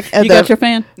then the second... You got your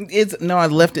fan? No, I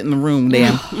left it in the room,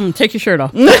 damn. Take your shirt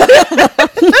off.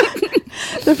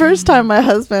 The first time my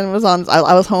husband was on,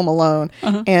 I was home alone,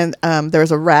 and there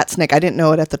was a rat snake. I didn't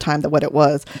know it at the time what it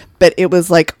was, but it was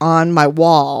like on my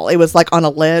wall. It was like on a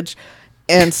ledge,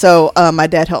 and so my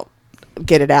dad helped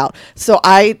get it out. So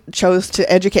I chose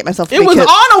to educate myself. It was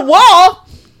on a wall.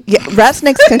 Yeah, rat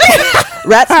snakes can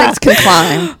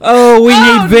climb. Oh, we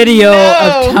need video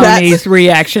of Tony's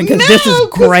reaction because this is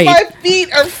great. My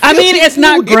feet are. I mean, it's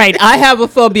not great. I have a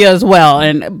phobia as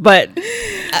well, but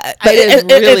It's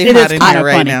really it hot is in kinda here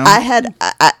right funny. now.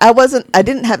 I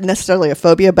didn't have necessarily a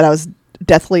phobia, but I was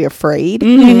deathly afraid,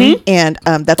 and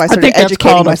that's why I started think that's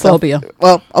educating called a myself. phobia.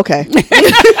 Well, okay,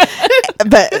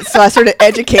 but so I started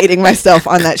educating myself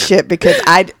on that shit because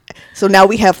So now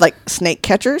we have like snake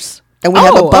catchers, and we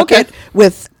have a bucket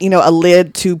with a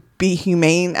lid to be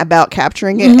humane about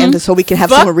capturing it, and so we can have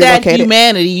someone relocate that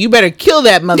humanity. You better kill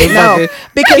that motherfucker. No,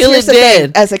 because kill here's it the thing.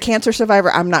 dead. As a cancer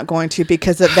survivor, I'm not going to,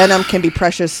 because the venom can be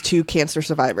precious to cancer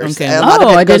survivors. Okay. A lot of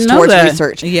I it goes didn't know towards that.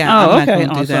 research. Yeah, Oh, I'm not okay, going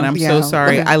to do that. awesome. I'm Yeah. so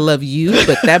sorry. I love you,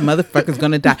 but that motherfucker's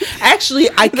going to die. Actually,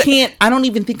 I can't. I don't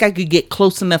even think I could get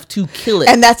close enough to kill it.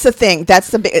 And that's the thing.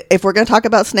 That's the big. If we're going to talk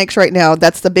about snakes right now,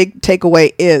 that's the big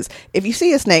takeaway. Is if you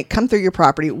see a snake come through your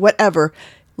property, whatever,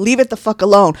 leave it the fuck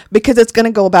alone, because it's going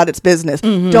to go about its business.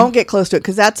 Don't get close to it,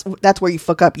 because that's where you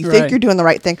fuck up. You think you're doing the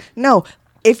right thing. No.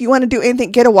 If you want to do anything,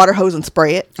 get a water hose and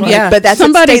spray it. Right. Yeah. But that's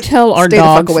Somebody it. tell our stay the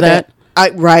fuck dogs with that.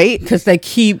 it. Right. Because they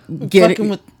keep getting,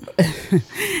 with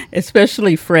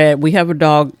especially Fred. We have a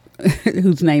dog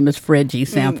whose name is Fred G.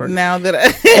 Sanford. now that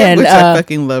And, which I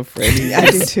fucking love Freddie. I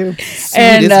do too. Sweetest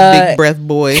And, big breath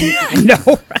boy. No,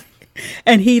 right.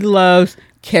 And he loves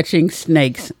catching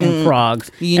snakes and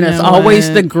frogs. You And it's know always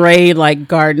what? the gray, like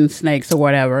garden snakes or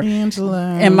whatever.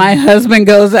 Angela. And my husband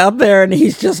goes out there and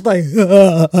he's just like,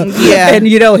 Yeah. and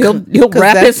he'll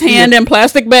wrap that's his hand in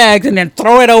plastic bags and then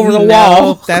throw it over the No,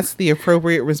 wall. that's the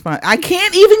appropriate response. I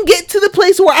can't even get to the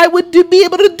place where I would be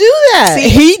able to do that. See,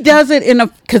 he does it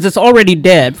because it's already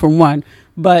dead for one,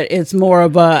 but it's more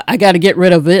of a, I got to get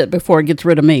rid of it before it gets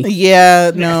rid of me.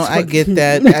 Yeah, no, I get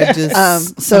that. I just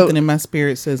so- something in my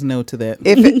spirit says no to that.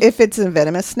 If it's a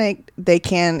venomous snake, they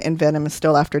can envenom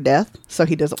still after death. So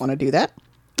he doesn't want to do that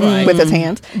with his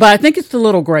hands. But I think it's the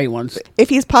little gray ones. If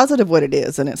he's positive what it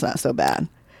is, then it's not so bad.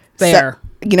 Fair. So,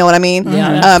 you know what I mean?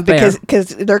 Yeah, that's fair. because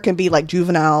there can be like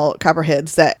juvenile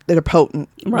copperheads that are potent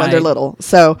when Right. they're little.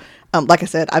 So, like I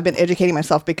said, I've been educating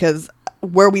myself because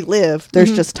where we live,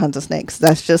 there's just tons of snakes.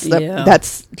 That's just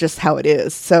that's just how it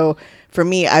is. So for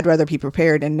me, I'd rather be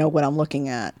prepared and know what I'm looking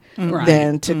at Right.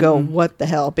 than to go, what the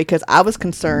hell? Because I was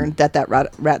concerned that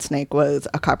rat snake was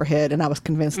a copperhead, and I was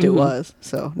convinced it was.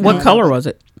 So What color was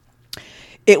it?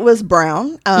 it was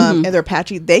brown, and they're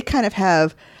patchy. They kind of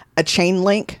have a chain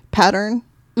link pattern.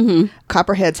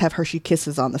 Copperheads have Hershey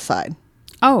kisses on the side.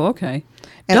 Oh, okay.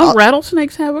 And Don't all-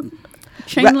 rattlesnakes have a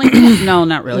chain link? No,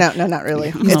 not really. No, not really.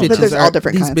 These But there's all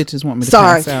different these kinds. bitches want me to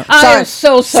Sorry. pass out. I am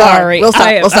so sorry. We'll stop.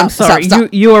 I'm Stop. sorry. Stop.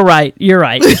 You are right. You're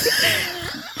right.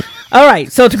 All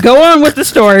right. So to go on with the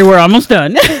story, we're almost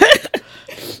done.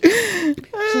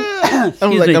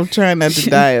 I'm like, me. I'm trying not to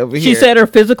die over here. She said her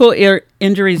physical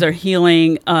injuries are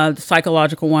healing. The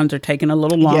psychological ones are taking a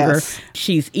little longer. Yes.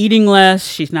 She's eating less.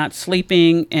 She's not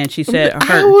sleeping. And she said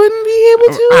I wouldn't be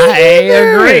able to. I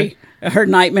either. agree. Her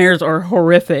nightmares are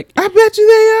horrific. I bet you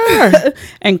they are.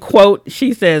 And quote,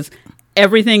 she says,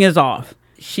 everything is off.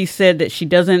 She said that she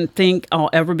doesn't think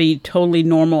I'll ever be totally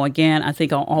normal again. I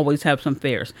think I'll always have some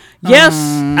fears. Yes,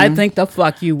 I think the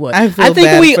fuck you would. I feel think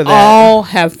bad we for that. all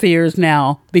have fears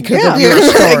now because of your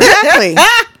story. Exactly.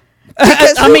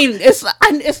 I mean,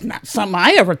 it's not something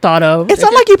I ever thought of. It's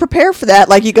not like you prepare for that.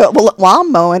 Like you go, well, while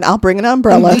I'm mowing, I'll bring an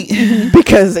umbrella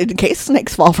because in case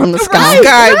snakes fall from the sky,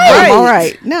 I'm all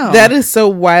right. No, That is so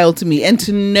wild to me. And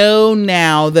to know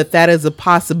now that is a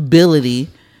possibility,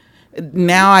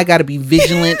 now I got to be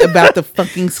vigilant about the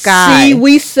fucking sky. See,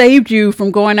 we saved you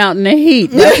from going out in the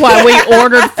heat. That's why we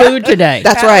ordered food today.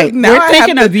 That's right. Now We're I have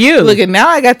thinking to- of you. Look, and now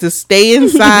I got to stay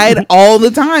inside all the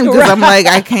time because I'm like,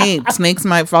 I can't. Snakes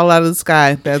might fall out of the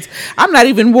sky. I'm not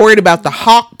even worried about the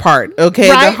hawk part. Okay,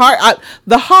 Right.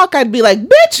 the hawk, I'd be like,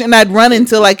 bitch, and I'd run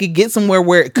until I could get somewhere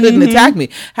where it couldn't attack me.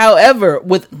 However,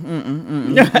 with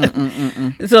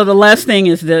So the last thing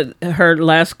is that her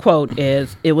last quote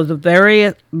is, "It was a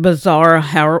very bizarre,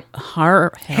 harrowing,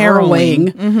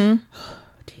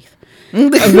 a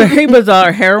very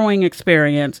bizarre, harrowing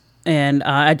experience." And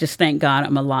I just thank God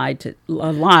I'm alive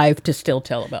to still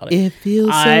tell about it. it feels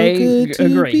so I good to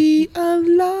agree. be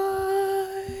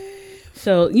alive.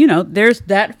 So there's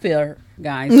that fear,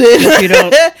 guys. If you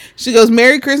don't, She goes,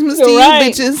 Merry Christmas to right.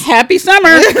 you, bitches. Happy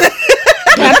summer.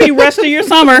 Happy rest of your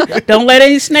summer. Don't let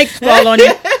any snakes fall on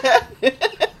you.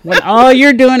 When all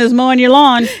you're doing is mowing your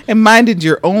lawn. And minded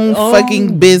your own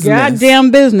fucking business. Goddamn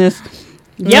business.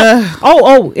 Yep.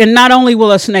 Oh, and not only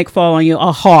will a snake fall on you,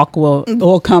 a hawk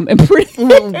will come and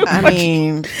I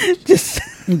mean, just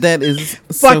That is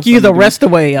fuck you the rest of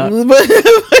the way up.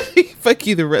 Fuck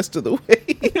you the rest of the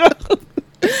way.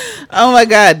 Oh my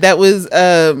God, that was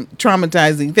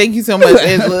traumatizing. Thank you so much,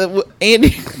 Angela. Andy.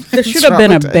 There should have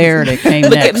been a bear that came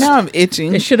Look next. now I'm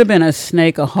itching. It should have been a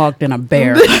snake, a hawk, and a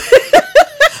bear.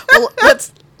 Well,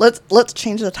 let's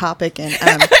change the topic and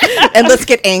let's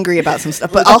get angry about some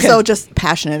stuff, but also just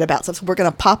passionate about stuff. So we're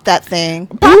gonna pop that thing.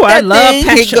 Ooh, I love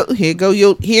passion. Here go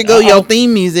your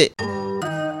theme music.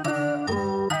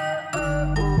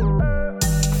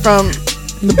 From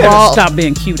the Better brawl. stop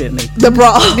being cute at me. The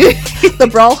brawl, the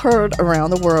brawl heard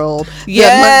around the world.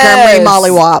 Yes. The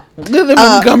Montgomery Mollywop. The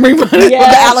Montgomery Mollywop.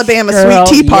 The Alabama girl.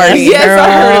 Sweet Tea Party. Yes, Girl.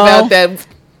 I heard about that.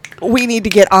 We need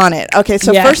to get on it. Okay,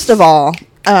 so Yes. first of all,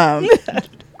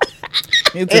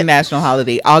 It's a national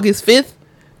holiday, August 5th,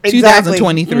 Exactly.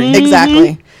 2023.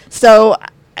 Exactly. So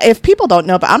if people don't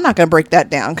know, but I'm not going to break that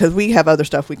down because we have other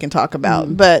stuff we can talk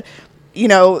about. But, you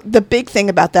know, the big thing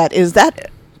about that is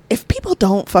that if people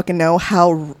don't fucking know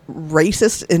how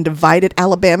racist and divided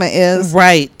Alabama is,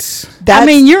 Right. I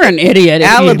mean, you're an idiot if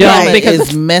you Alabama don't, because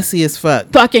is messy as fuck.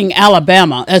 fucking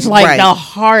Alabama is like Right. the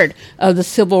heart of the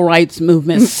civil rights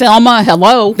movement. Selma,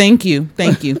 hello. Thank you.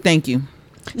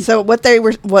 so what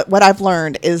I've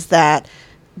learned is that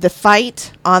the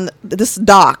fight on this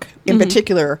dock in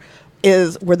particular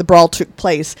is where the brawl took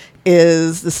place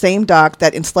is the same dock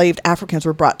that enslaved Africans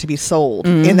were brought to be sold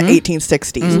in the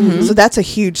 1860s. So that's a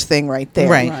huge thing right there.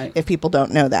 Right. If people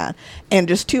don't know that. And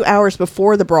just 2 hours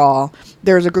before the brawl,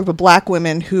 there was a group of black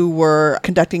women who were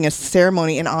conducting a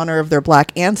ceremony in honor of their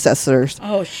black ancestors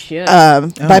Oh, shit.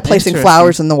 by placing interesting.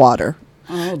 flowers in the water.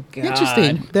 Oh, God.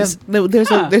 Interesting.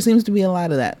 There seems to be a lot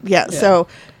of that. Yeah. So,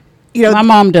 you know, My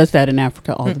mom does that in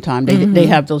Africa all the time. They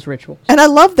have those rituals. and I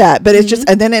love that, but it's just,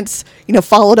 and then it's, you know,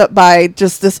 followed up by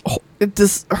just this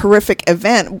horrific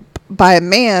event by a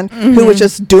man who was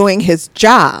just doing his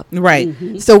job. Right.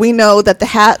 So we know that the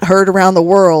hat heard around the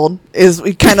world is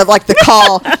kind of like the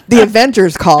call, the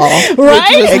Avengers call. Which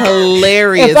Right? was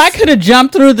hilarious. If I could have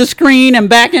jumped through the screen and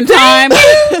back in time.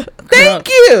 Thank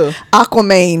you.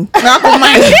 Aquaman.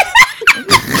 Aquaman.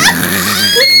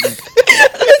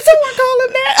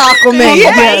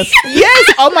 Aquaman.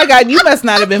 Yes. Oh my God. You must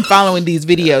not have been following these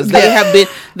videos.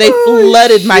 They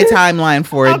flooded my timeline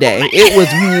for a day. It was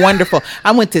wonderful.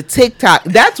 I went to TikTok.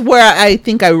 That's where I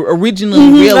think I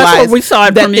originally realized That's where we saw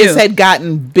it that from this you. had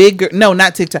gotten bigger. No,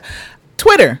 not TikTok.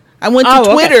 Twitter. I went to Oh,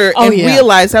 okay. Twitter Oh, and yeah.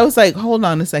 realized, I was like, hold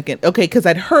on a second. Okay, because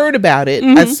I'd heard about it.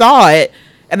 I saw it.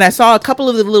 And I saw a couple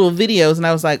of the little videos and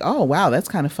I was like, oh, wow, that's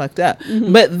kind of fucked up.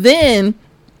 But then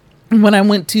when I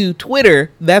went to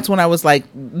Twitter, that's when I was like,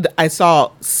 I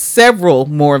saw several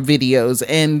more videos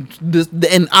and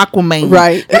Aquaman.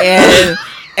 Right.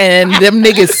 And them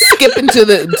niggas skipping to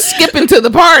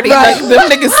the party. Right. Like them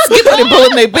niggas skipping and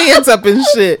pulling their pants up and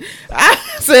shit. I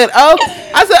said,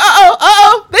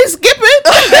 they skipping.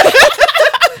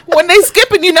 When they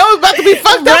skipping, you know it's about to be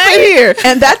fucked up in here.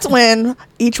 And that's when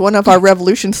each one of our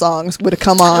revolution songs would have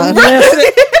come on.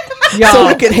 Y'all, So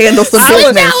we could handle some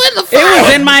business. it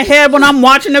was in my head when I'm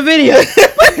watching the video.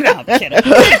 No, I'm kidding.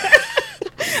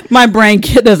 My brain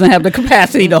doesn't have the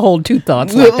capacity to hold two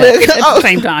thoughts like that at the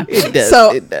same time. It does.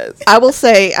 So It does. I will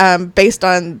say, based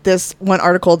on this one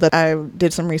article that I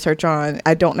did some research on,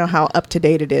 I don't know how up to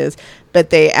date it is,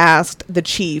 but they asked the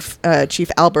chief,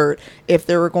 Chief Albert, if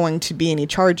there were going to be any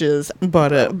charges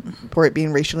for it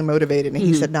being racially motivated, and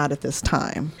he said not at this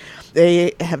time.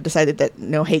 They have decided that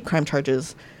no hate crime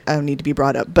charges need to be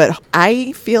brought up, but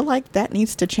I feel like that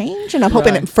needs to change, and I'm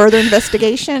hoping further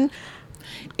investigation.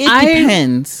 It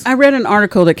depends. I read an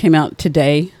article that came out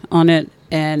today on it,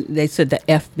 and they said the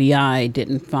FBI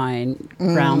didn't find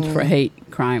grounds for hate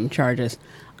crime charges.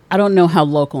 I don't know how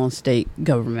local and state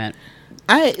government.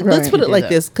 Let's put it do like that.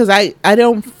 this, because I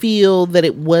don't feel that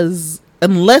it was,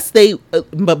 unless they,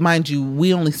 but mind you,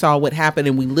 we only saw what happened,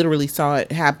 and we literally saw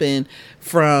it happen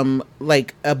from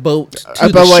like a boat to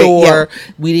the shore.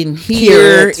 Yeah. We didn't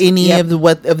hear any of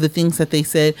the things that they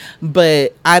said,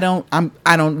 but I don't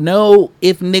know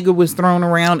if nigger was thrown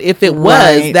around. If it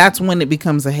was, that's when it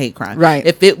becomes a hate crime. Right.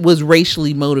 If it was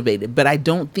racially motivated, but I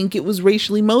don't think it was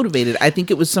racially motivated. I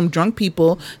think it was some drunk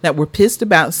people that were pissed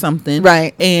about something.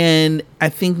 Right. And I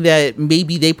think that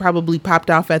maybe they probably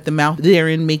popped off at the mouth there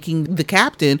in making the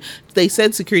captain. They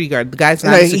said security guard. The guy's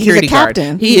not a security guard.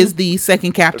 Captain. He is the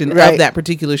second captain of that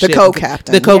particular ship. The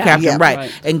co-captain. The co-captain, Yeah.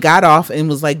 right. And got off and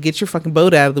was like, get your fucking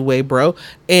boat out of the way, bro.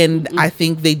 And I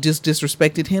think they just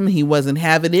disrespected him. He wasn't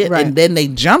having it. Right. And then they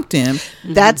jumped him.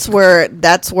 That's where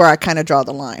I kind of draw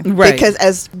the line. Right. Because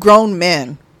as grown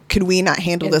men, could we not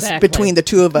handle this Exactly. between the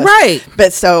two of us? Right.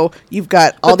 But so you've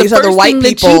got all But these the other first white thing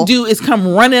people. that you do is come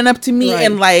running up to me Right.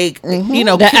 and like, you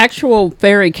know, The actual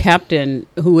ferry captain,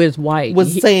 who is white,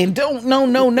 was saying, "Don't, no."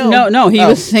 no. He Oh.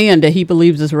 was saying that he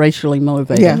believes it's racially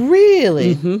motivated. Yeah.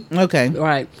 Really? Okay.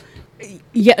 Right.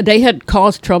 Yeah, they had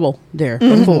caused trouble there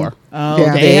before. Oh,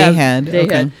 Yeah. they have- had. they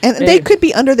Okay. had- And they could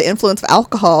be under the influence of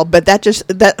alcohol, but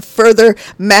that further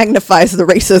magnifies the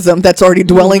racism that's already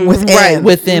dwelling within. Right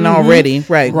within already.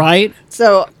 Right. Right.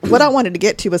 So what I wanted to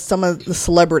get to was some of the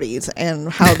celebrities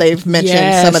and how they've mentioned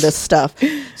Yes. some of this stuff.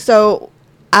 So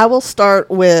I will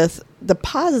start with the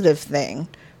positive thing,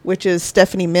 which is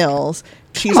Stephanie Mills.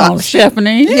 She's Come on,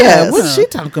 Stephanie. Yes. What's she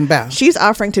talking about? She's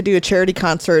offering to do a charity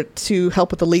concert to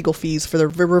help with the legal fees for the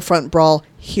Riverfront Brawl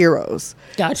heroes.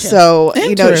 Gotcha. So,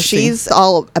 Interesting. she's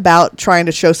all about trying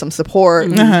to show some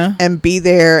support and be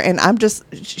there. And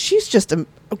she's just an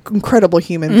incredible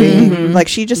human being. Like,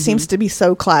 she just seems to be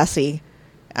so classy.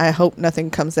 I hope nothing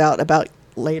comes out about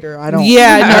later. I don't.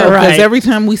 Yeah, I know. Because Right. every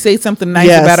time we say something nice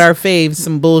Yes. about our faves,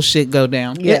 some bullshit go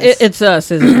down. Yes. It's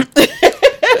us, isn't it?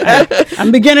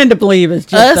 I'm beginning to believe it's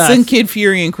just us. and Kid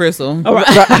Fury and Crystal.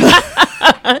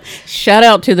 Shout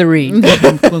out to the Reed.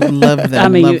 Love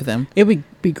them. Love them. It would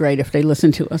be great if they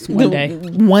listened to us one day.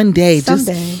 One day,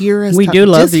 Someday. just hear us. We do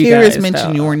love just you hear us guys, mention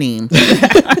so. your name.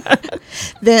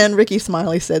 Then Ricky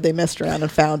Smiley said they messed around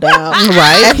and found out.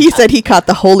 Right. And he said he caught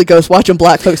the Holy Ghost watching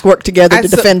black folks work together I to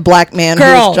saw- defend black man who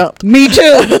Girl, was jumped. me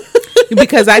too.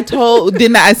 Because I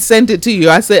sent it to you.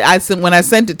 I sent when I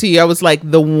sent it to you, I was like,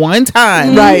 the one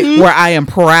time Right. where I am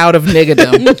proud of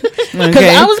niggadom. Because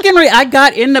Okay. I was getting ready. I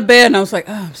got in the bed and I was like,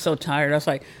 oh, I'm so tired. I was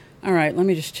like, all right, let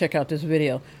me just check out this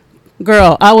video.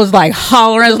 Girl, I was like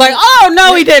hollering. I was like, oh,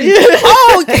 no, he didn't.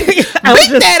 Oh, Beat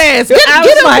that ass. I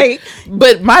was him. like-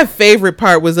 But my favorite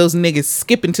part was those niggas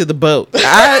skipping to the boat.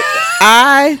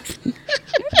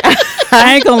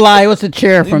 I ain't gonna lie, it was a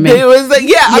chair for me. It was like,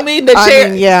 I mean the I chair,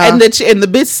 mean, yeah. and and the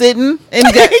bitch sitting, and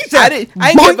I didn't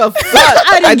give a fuck.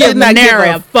 I didn't did not give nary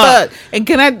a a fuck. fuck.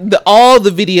 And all the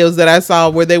videos that I saw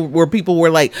where people were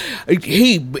like,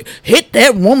 he hit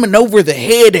that woman over the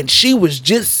head, and she was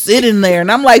just sitting there,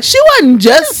 and I'm like, she wasn't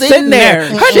just sitting there.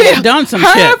 She had done some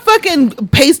her shit. fucking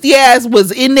pasty ass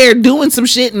was in there doing some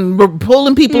shit and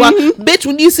pulling people out. Bitch,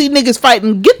 when you see niggas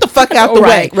fighting, get the fuck out the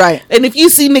way. Right. And if you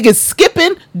see niggas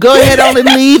skipping, go ahead on and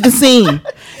leave the scene.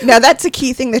 Now that's a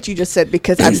key thing that you just said,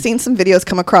 because I've seen some videos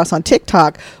come across on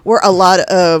TikTok where a lot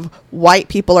of white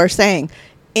people are saying,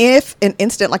 if an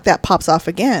incident like that pops off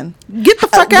again, Get the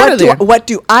fuck out of there. What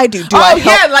do I do? Do I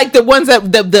help like the ones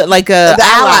that the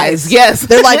allies. Yes,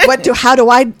 They're like, how do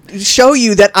I show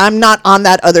you that I'm not on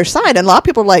that other side? And a lot of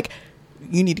people are like,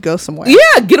 you need to go somewhere.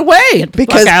 Yeah, get away.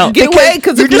 Because Get away,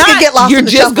 because you're just gonna get lost you're in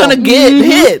the just shuffle. gonna get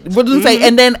hit. What does it say?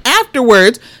 And then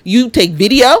afterwards, you take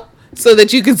video so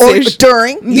that you can Or say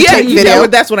during, you take video.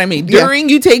 That's what I mean. Yeah. During,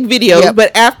 you take videos, Yep.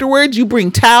 but afterwards, you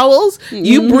bring towels.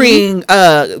 You bring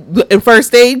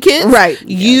first aid kits. Right.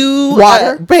 You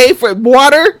Water. pay for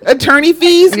water, attorney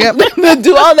fees. Yep.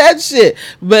 Do all that shit,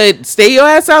 but stay your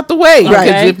ass out the way.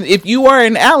 Right. Because if you are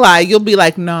an ally, you'll be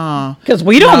like, nah. Because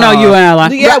we don't know you, ally.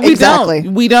 Yeah, Right, we exactly.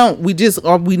 don't. We don't. We just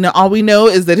all we know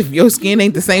is that if your skin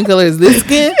ain't the same color as this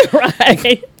skin,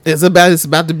 Right. it's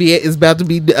about to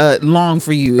be long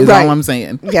for you. Is Right. all I'm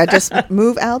saying. Yeah, just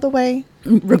move out of the way.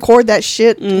 Record that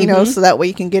shit, so that way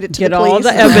you can get it to Get the police. all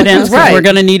the evidence. 'cause Right. We're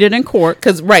going to need it in court.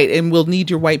 And we'll need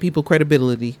your white people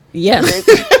credibility. Yes.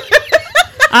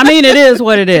 I mean, it is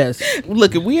what it is.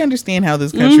 Look, if we understand how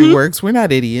this country works, we're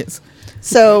not idiots.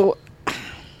 So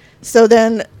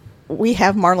then we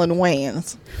have Marlon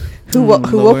Wayans, who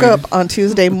woke Lord. up on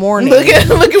Tuesday morning. Look at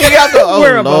we all go. Oh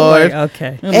We're Lord.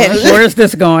 okay. And Where's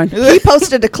this going? he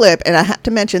posted a clip, and I have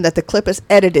to mention that the clip is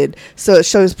edited, so it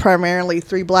shows primarily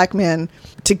 3 black men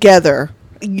together.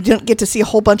 You don't get to see a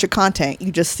whole bunch of content.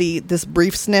 You just see this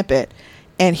brief snippet.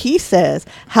 And he says,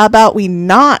 how about we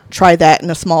not try that in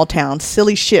a small town?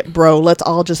 Silly shit, bro. Let's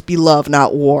all just be love,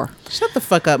 not war. Shut the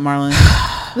fuck up, Marlon.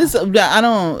 This I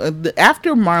don't.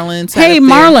 After Marlon. sat Hey, up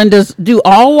there- Marlon, do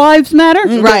all lives matter?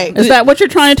 Right. Is that what you're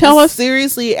trying to tell us?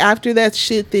 Seriously, after that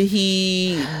shit that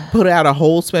he put out a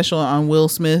whole special on Will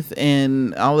Smith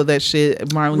and all of that shit,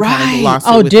 Marlon kind Right. of lost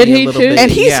Oh, it with did me he a little too? bit.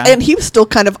 And yeah. he was still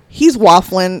he's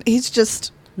waffling. He's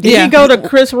just Did he go the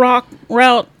Chris Rock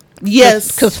route?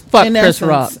 Yes, because fuck in Chris essence,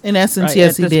 Rock. In essence, Right,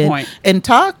 yes, at he this did, point. and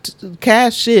talked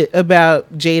cash shit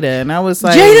about Jada, and I was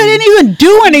like, Jada didn't even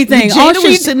do anything. All Jada she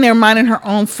was sitting there minding her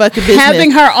own fucking business,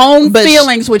 having her own But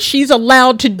feelings, which she's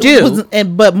allowed to do.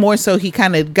 but more so, he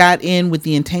kind of got in with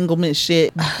the entanglement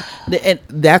shit, and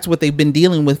that's what they've been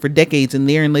dealing with for decades. And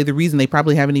therein lay the reason they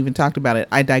probably haven't even talked about it.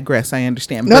 I digress. I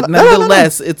understand, but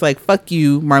nonetheless, it's like fuck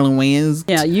you, Marlon Wayans.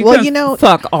 Yeah,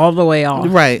 fuck all the way off.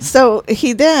 Right. So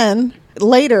he then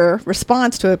later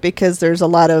responds to it because there's a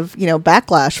lot of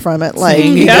backlash from it, like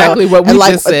exactly what we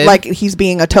just said, like he's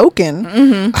being a token,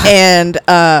 and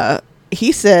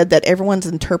he said that everyone's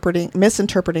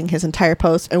misinterpreting his entire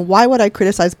post, and why would I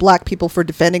criticize black people for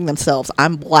defending themselves?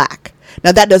 I'm black.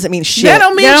 Now that doesn't mean shit. That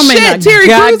don't mean shit. Terry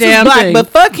Crews is black, thing. but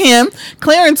fuck him.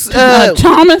 Clarence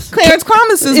Thomas. Clarence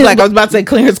Thomas is black. I was about to say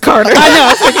Clarence Carter. I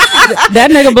know.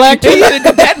 That nigga black too.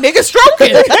 That nigga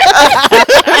stroking.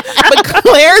 But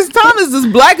Clarence Thomas is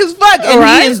black as fuck,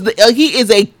 and he is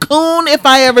a coon if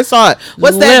I ever saw it.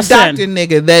 What's that doctor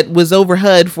nigga that was over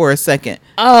HUD for a second?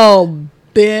 Oh,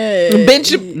 Ben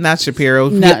not Shapiro.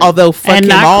 No. Although fuck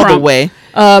him all the way.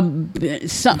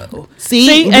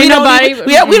 See, we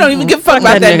don't even give a fuck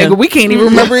about that nigga. We can't even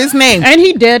remember his name. And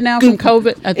he dead now from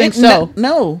COVID. I think so.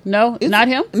 No, not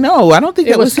him. No, I don't think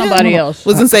it was somebody else.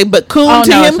 Wasn't say, but coon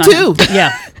to him too.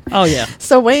 Yeah. Oh yeah.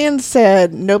 So Wayans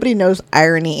said nobody knows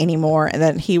irony anymore, and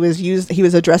then he was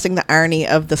addressing the irony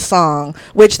of the song,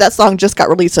 which that song just got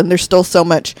released, and there's still so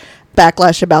much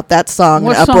backlash about that song.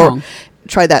 What song?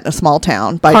 Try That in a Small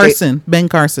Town by Ben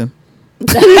Carson.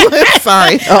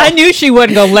 Sorry. I knew she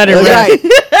wasn't gonna let it right.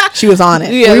 She was on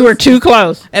it. Yeah, we were too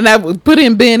close. And I would put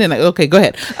in Ben and okay, go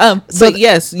ahead. So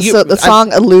the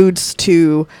song alludes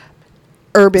to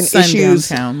urban Sundown issues.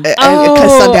 Town.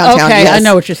 Sundown Town. Okay, Yes. I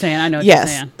know what you're saying.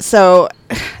 Yes. So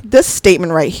this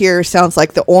statement right here sounds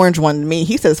like the orange one to me.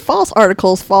 He says false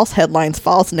articles, false headlines,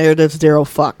 false narratives, zero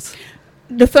fucks.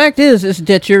 The fact is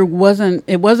that it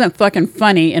wasn't fucking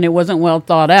funny, and it wasn't well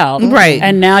thought out. Right.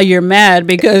 And now you're mad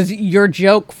because your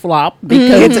joke flopped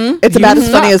because it's about as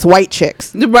funny as white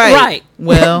chicks. Right.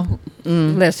 Well,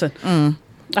 listen.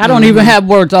 I don't even have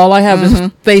words. All I have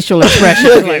is facial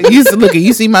expressions.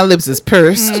 You see my lips is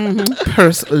pursed.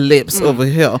 Pursed lips over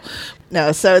here.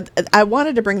 No, so I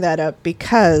wanted to bring that up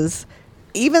because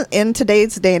even in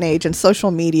today's day and age and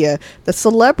social media, the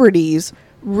celebrities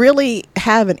really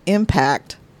have an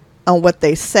impact on what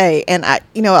they say. And a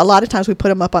lot of times we put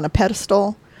them up on a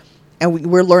pedestal, and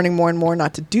we're learning more and more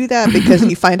not to do that because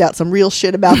you find out some real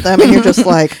shit about them, and you're just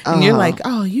like, and you're like,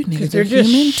 oh, you niggas are just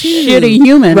human too. Shitty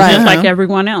humans, right. just like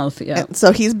everyone else. Yeah. And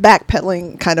so he's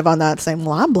backpedaling kind of on that, saying,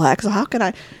 well, I'm black, so how can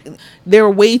I? There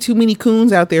are way too many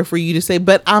coons out there for you to say,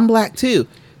 but I'm black too.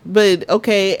 But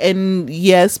okay, and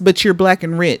yes, but you're black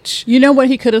and rich. You know what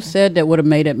he could have said that would have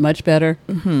made it much better?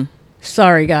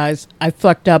 Sorry, guys, I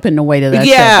fucked up in the way that I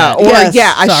said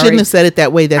that. I shouldn't have said it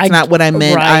that way. That's not what I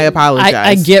meant. Right. I apologize.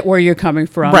 I get where you're coming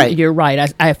from. Right. You're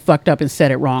right. I fucked up and said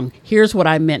it wrong. Here's what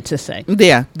I meant to say.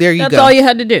 Yeah, there you go. That's all you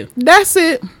had to do. That's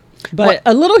it. But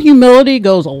a little humility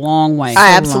goes a long way.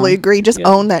 I absolutely agree. Just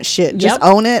own that shit. Just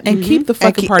own it. And keep the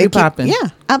fucking party popping. Yeah,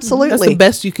 absolutely. That's the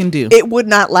best you can do. It would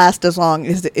not last as long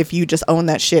as if you just own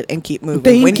that shit and keep moving.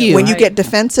 Thank you. When you get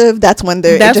defensive, that's when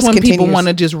people want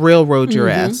to just railroad your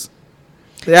ass.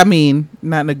 I mean,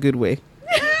 not in a good way.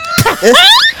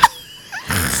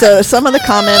 So some of the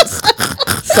comments,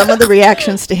 some of the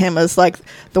reactions to him is like,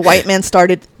 the white man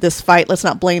started this fight. Let's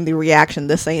not blame the reaction.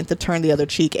 This ain't the turn the other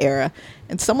cheek era.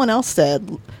 And someone else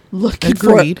said, looking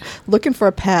for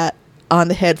a pat on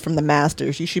the head from the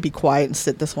masters. You should be quiet and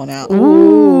sit this one out.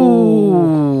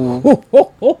 Ooh.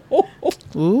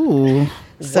 Ooh.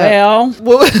 So,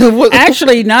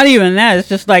 actually, not even that. It's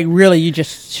just like, really, you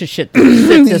just should sit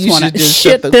this one out.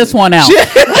 Shit this one out.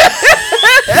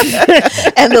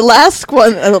 And the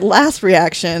last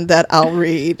reaction that I'll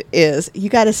read is, you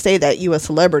got to say that you a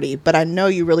celebrity, but I know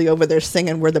you really over there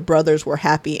singing where the brothers were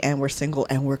happy and we're single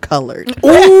and we're colored.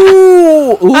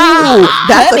 Ooh.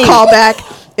 That's a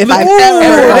callback. If I've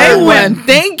ever went,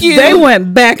 thank you. They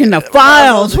went back in the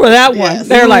files for that one. Yes.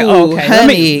 They're like, okay,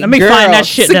 honey, let me find that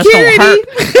shit security. That's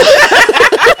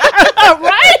gonna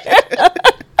hurt.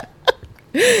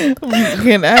 Right?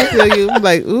 Can I tell you? I'm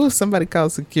like, ooh, somebody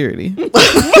called security.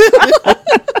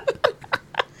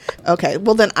 Okay,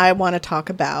 well then I want to talk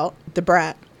about the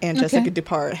Brat and Jessica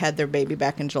Dupart had their baby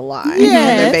back in July. Yes.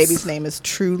 And their baby's name is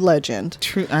True Legend.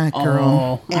 True, girl.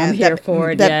 Oh, I'm here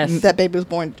for it, yes. That baby was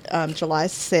born July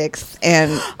 6th.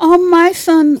 And my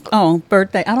son,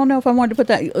 birthday. I don't know if I wanted to put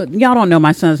that. Y'all don't know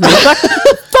my son's name.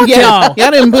 Fuck y'all.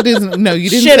 Y'all didn't put his. No, you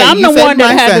didn't. Shit, say, I'm the one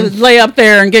that had to lay up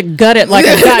there and get gutted like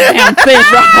a goddamn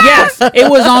fish. Yes, it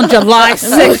was on July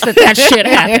 6th that shit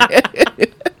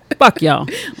happened. Fuck y'all.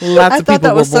 I Lots of thought people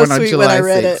that was were born so on sweet July when I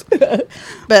read 6th. it.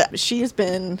 But she's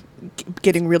been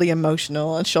getting really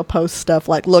emotional, and she'll post stuff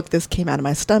like, look, this came out of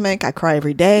my stomach. I cry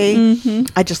every day.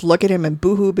 I just look at him and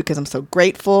boohoo because I'm so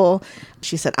grateful.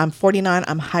 She said, I'm 49.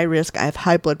 I'm high risk. I have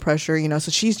high blood pressure.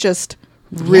 So she's just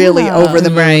really over the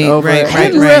moon over it.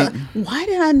 Right. Why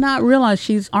did I not realize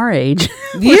she's our age?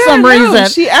 For Yeah, some reason.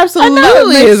 she I know, absolutely it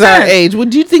makes is our sense. age.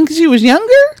 Would you think she was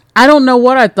younger? I don't know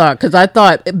what I thought, because I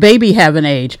thought baby having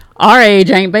age. Our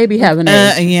age ain't baby having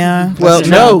age. Yeah. Well,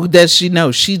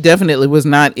 she definitely was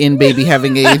not in baby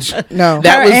having age. No. Her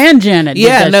and Janet did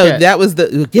Yeah, that shit. that was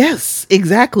yes,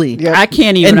 exactly. Yep. I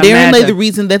can't even And therein imagine. lay the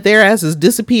reason that their asses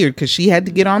disappeared, because she had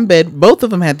to get on bed. Both of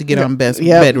them had to get on bed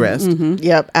rest.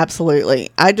 Yep,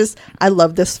 absolutely. I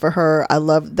love this for her. I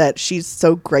love that she's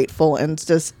so grateful and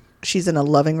just she's in a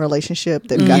loving relationship.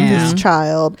 They've got this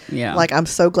child. Yeah. Like, I'm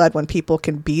so glad when people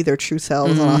can be their true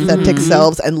selves and authentic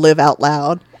selves and live out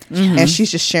loud. And she's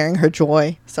just sharing her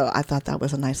joy. So I thought that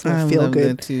was a nice little feel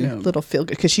good, little feel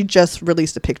good, because she just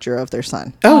released a picture of their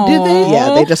son. Oh, did they?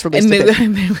 Yeah, they just released a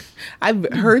picture. I've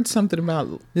heard something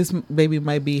about this baby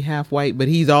might be half white, but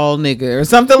he's all nigga or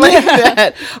something like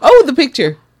that. Oh, the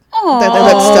picture. They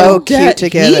look so cute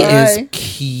together. He is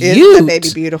cute. Isn't the baby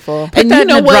beautiful? Put that in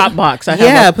the Dropbox. I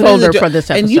have a folder for this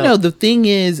episode. And the thing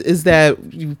is that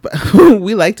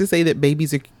we like to say that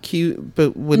babies are cute,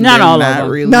 but when Not they're all of not them.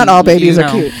 really Not all babies cute.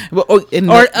 are cute. But,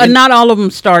 not all of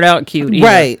them start out cute either.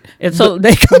 Right. And so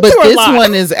they go but through a this lot.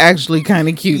 one is actually kind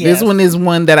of cute. Yes. This one is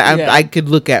one that I could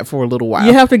look at for a little while.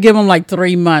 You have to give them like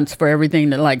 3 months for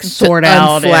everything to like sort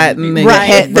out. Unflatten and,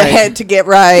 and- The head to get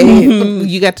right.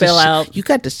 You got to Fill out. You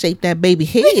got to shape that baby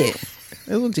head.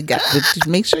 That's what you got to just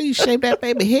make sure you shape that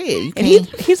baby head. You And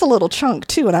can't- he's a little chunk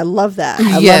too, and I love that.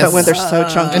 I Yes. love it when they're so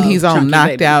chunky. and he's all chunky knocked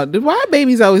baby. out. Why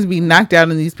babies always be knocked out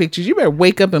in these pictures? You better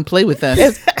wake up and play with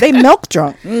us. They milk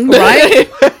drunk. Right?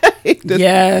 That's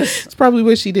Yes. It's probably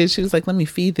what she did. She was like, "Let me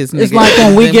feed this nigga." It's like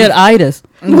when we Let get me- itis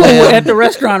Well. at the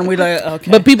restaurant. We like, okay.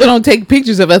 But people don't take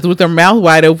pictures of us with their mouth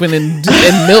wide open and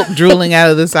milk drooling out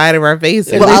of the side of our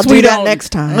faces. Well, I'll least we do that don't- next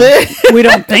time. we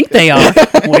don't think they are.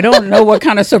 We don't know what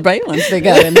kind of surveillance they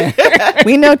got in there.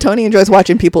 We know Tony enjoys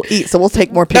watching people eat, so we'll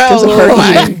take more pictures of Oh her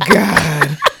my eating.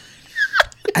 god!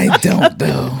 I don't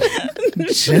know.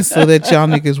 Just so that y'all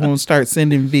niggas won't start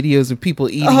sending videos of people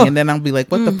eating, and then I'll be like,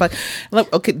 "What the fuck?"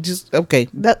 Look, okay.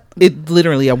 That It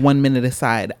literally a 1 minute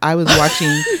aside. I was watching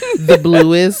the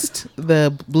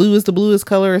bluest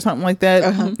color or something like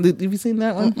that. Have you seen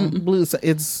that one? Blue.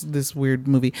 It's this weird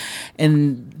movie,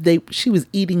 and she was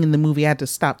eating in the movie. I had to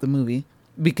stop the movie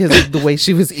because of the way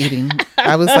she was eating.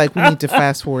 I was like, we need to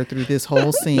fast forward through this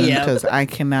whole scene because I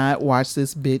cannot watch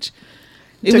this bitch.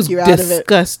 It Took was you out of it.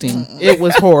 disgusting. It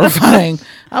was horrifying.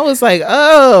 I was like,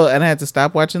 oh, and I had to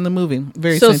stop watching the movie.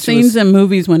 Very So sensuous. scenes in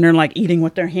movies when they're like eating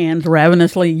with their hands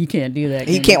ravenously, you can't do that.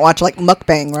 you can't watch like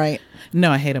mukbang, right?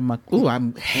 No, I hate them. Ooh, I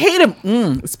hate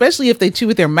them. Especially if they chew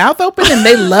with their mouth open, and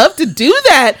they love to do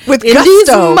that With in these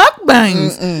gusto.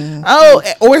 mukbangs. Oh,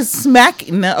 or smack.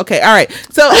 No, okay, all right.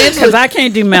 So Because Angela, I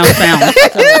can't do mouth sounds.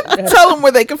 tell them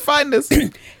where they can find us.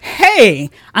 Hey,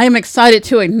 I am excited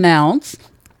to announce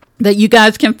that you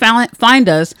guys can find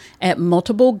us at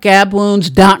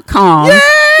multiplegabwounds.com.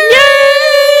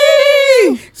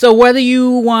 Yay! So whether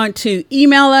you want to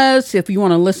email us, if you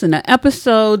want to listen to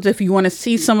episodes, if you want to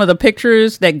see some of the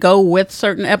pictures that go with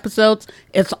certain episodes,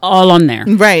 it's all on there.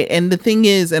 Right, and the thing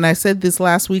is, and I said this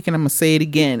last week, and I'm gonna say it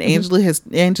again. Angela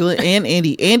and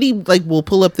Andy will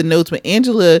pull up the notes, but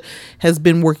Angela has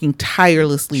been working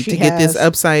tirelessly to get this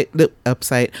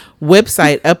website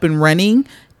up and running.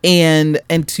 And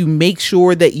to make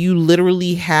sure that you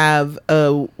literally have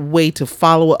a way to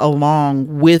follow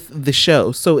along with the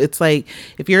show. So it's like,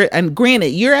 if you're, and granted,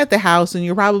 you're at the house and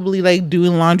you're probably like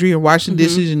doing laundry or washing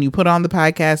dishes, and you put on the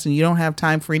podcast and you don't have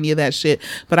time for any of that shit.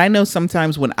 But I know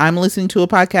sometimes when I'm listening to a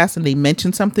podcast and they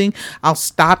mention something, I'll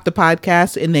stop the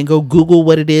podcast and then go Google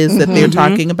what it is that they're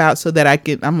talking about, so that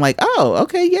I'm like, oh,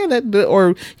 okay, yeah,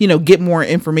 or get more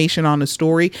information on the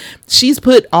story. She's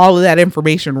put all of that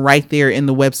information right there in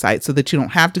the website, so that you don't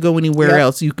have to go anywhere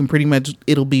else. You can pretty much,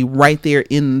 it'll be right there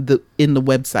in the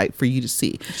website for you to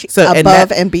see. So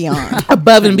above and beyond.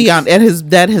 Above and beyond.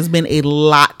 That has been a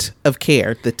lot of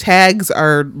care. The tags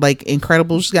are like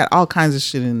incredible. She's got all kinds of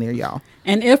shit in there, y'all.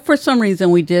 And if for some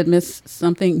reason we did miss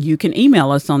something, you can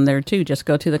email us on there too. Just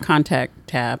go to the contact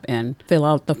tab and fill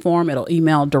out the form. It'll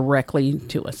email directly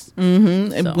to us.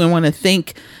 Mm-hmm. And we want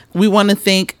to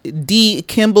thank Dee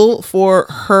Kimball for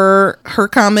her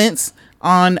comments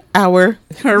on her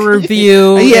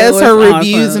review. Yes, her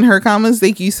reviews and her comments.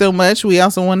 Thank you so much. We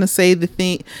also want to say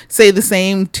the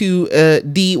same to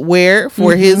D Ware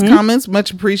for his comments.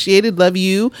 Much appreciated. Love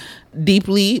you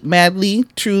deeply, madly,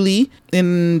 truly.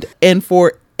 And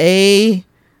for A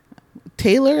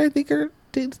Taylor, I think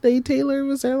Taylor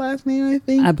was her last name, I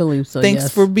think. I believe so. Thanks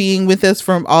yes. for being with us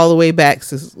from all the way back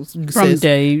from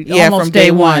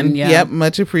day one. Yeah. Yep,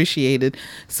 much appreciated.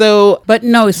 So, but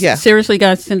no, seriously,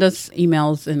 guys, send us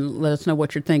emails and let us know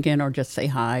what you're thinking, or just say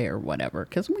hi or whatever,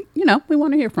 because we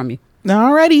want to hear from you.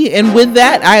 Alrighty, and with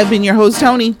that, I have been your host,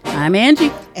 Tony. I'm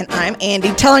Angie. And I'm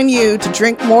Andy, telling you to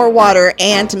drink more water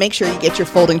and to make sure you get your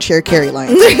folding chair carry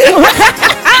lines.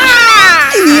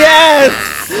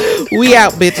 Yes! We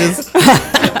out, bitches.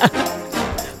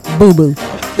 Boo boo.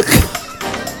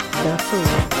 That's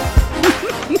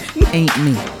right. Ain't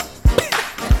me.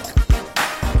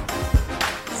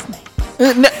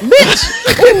 No, bitch.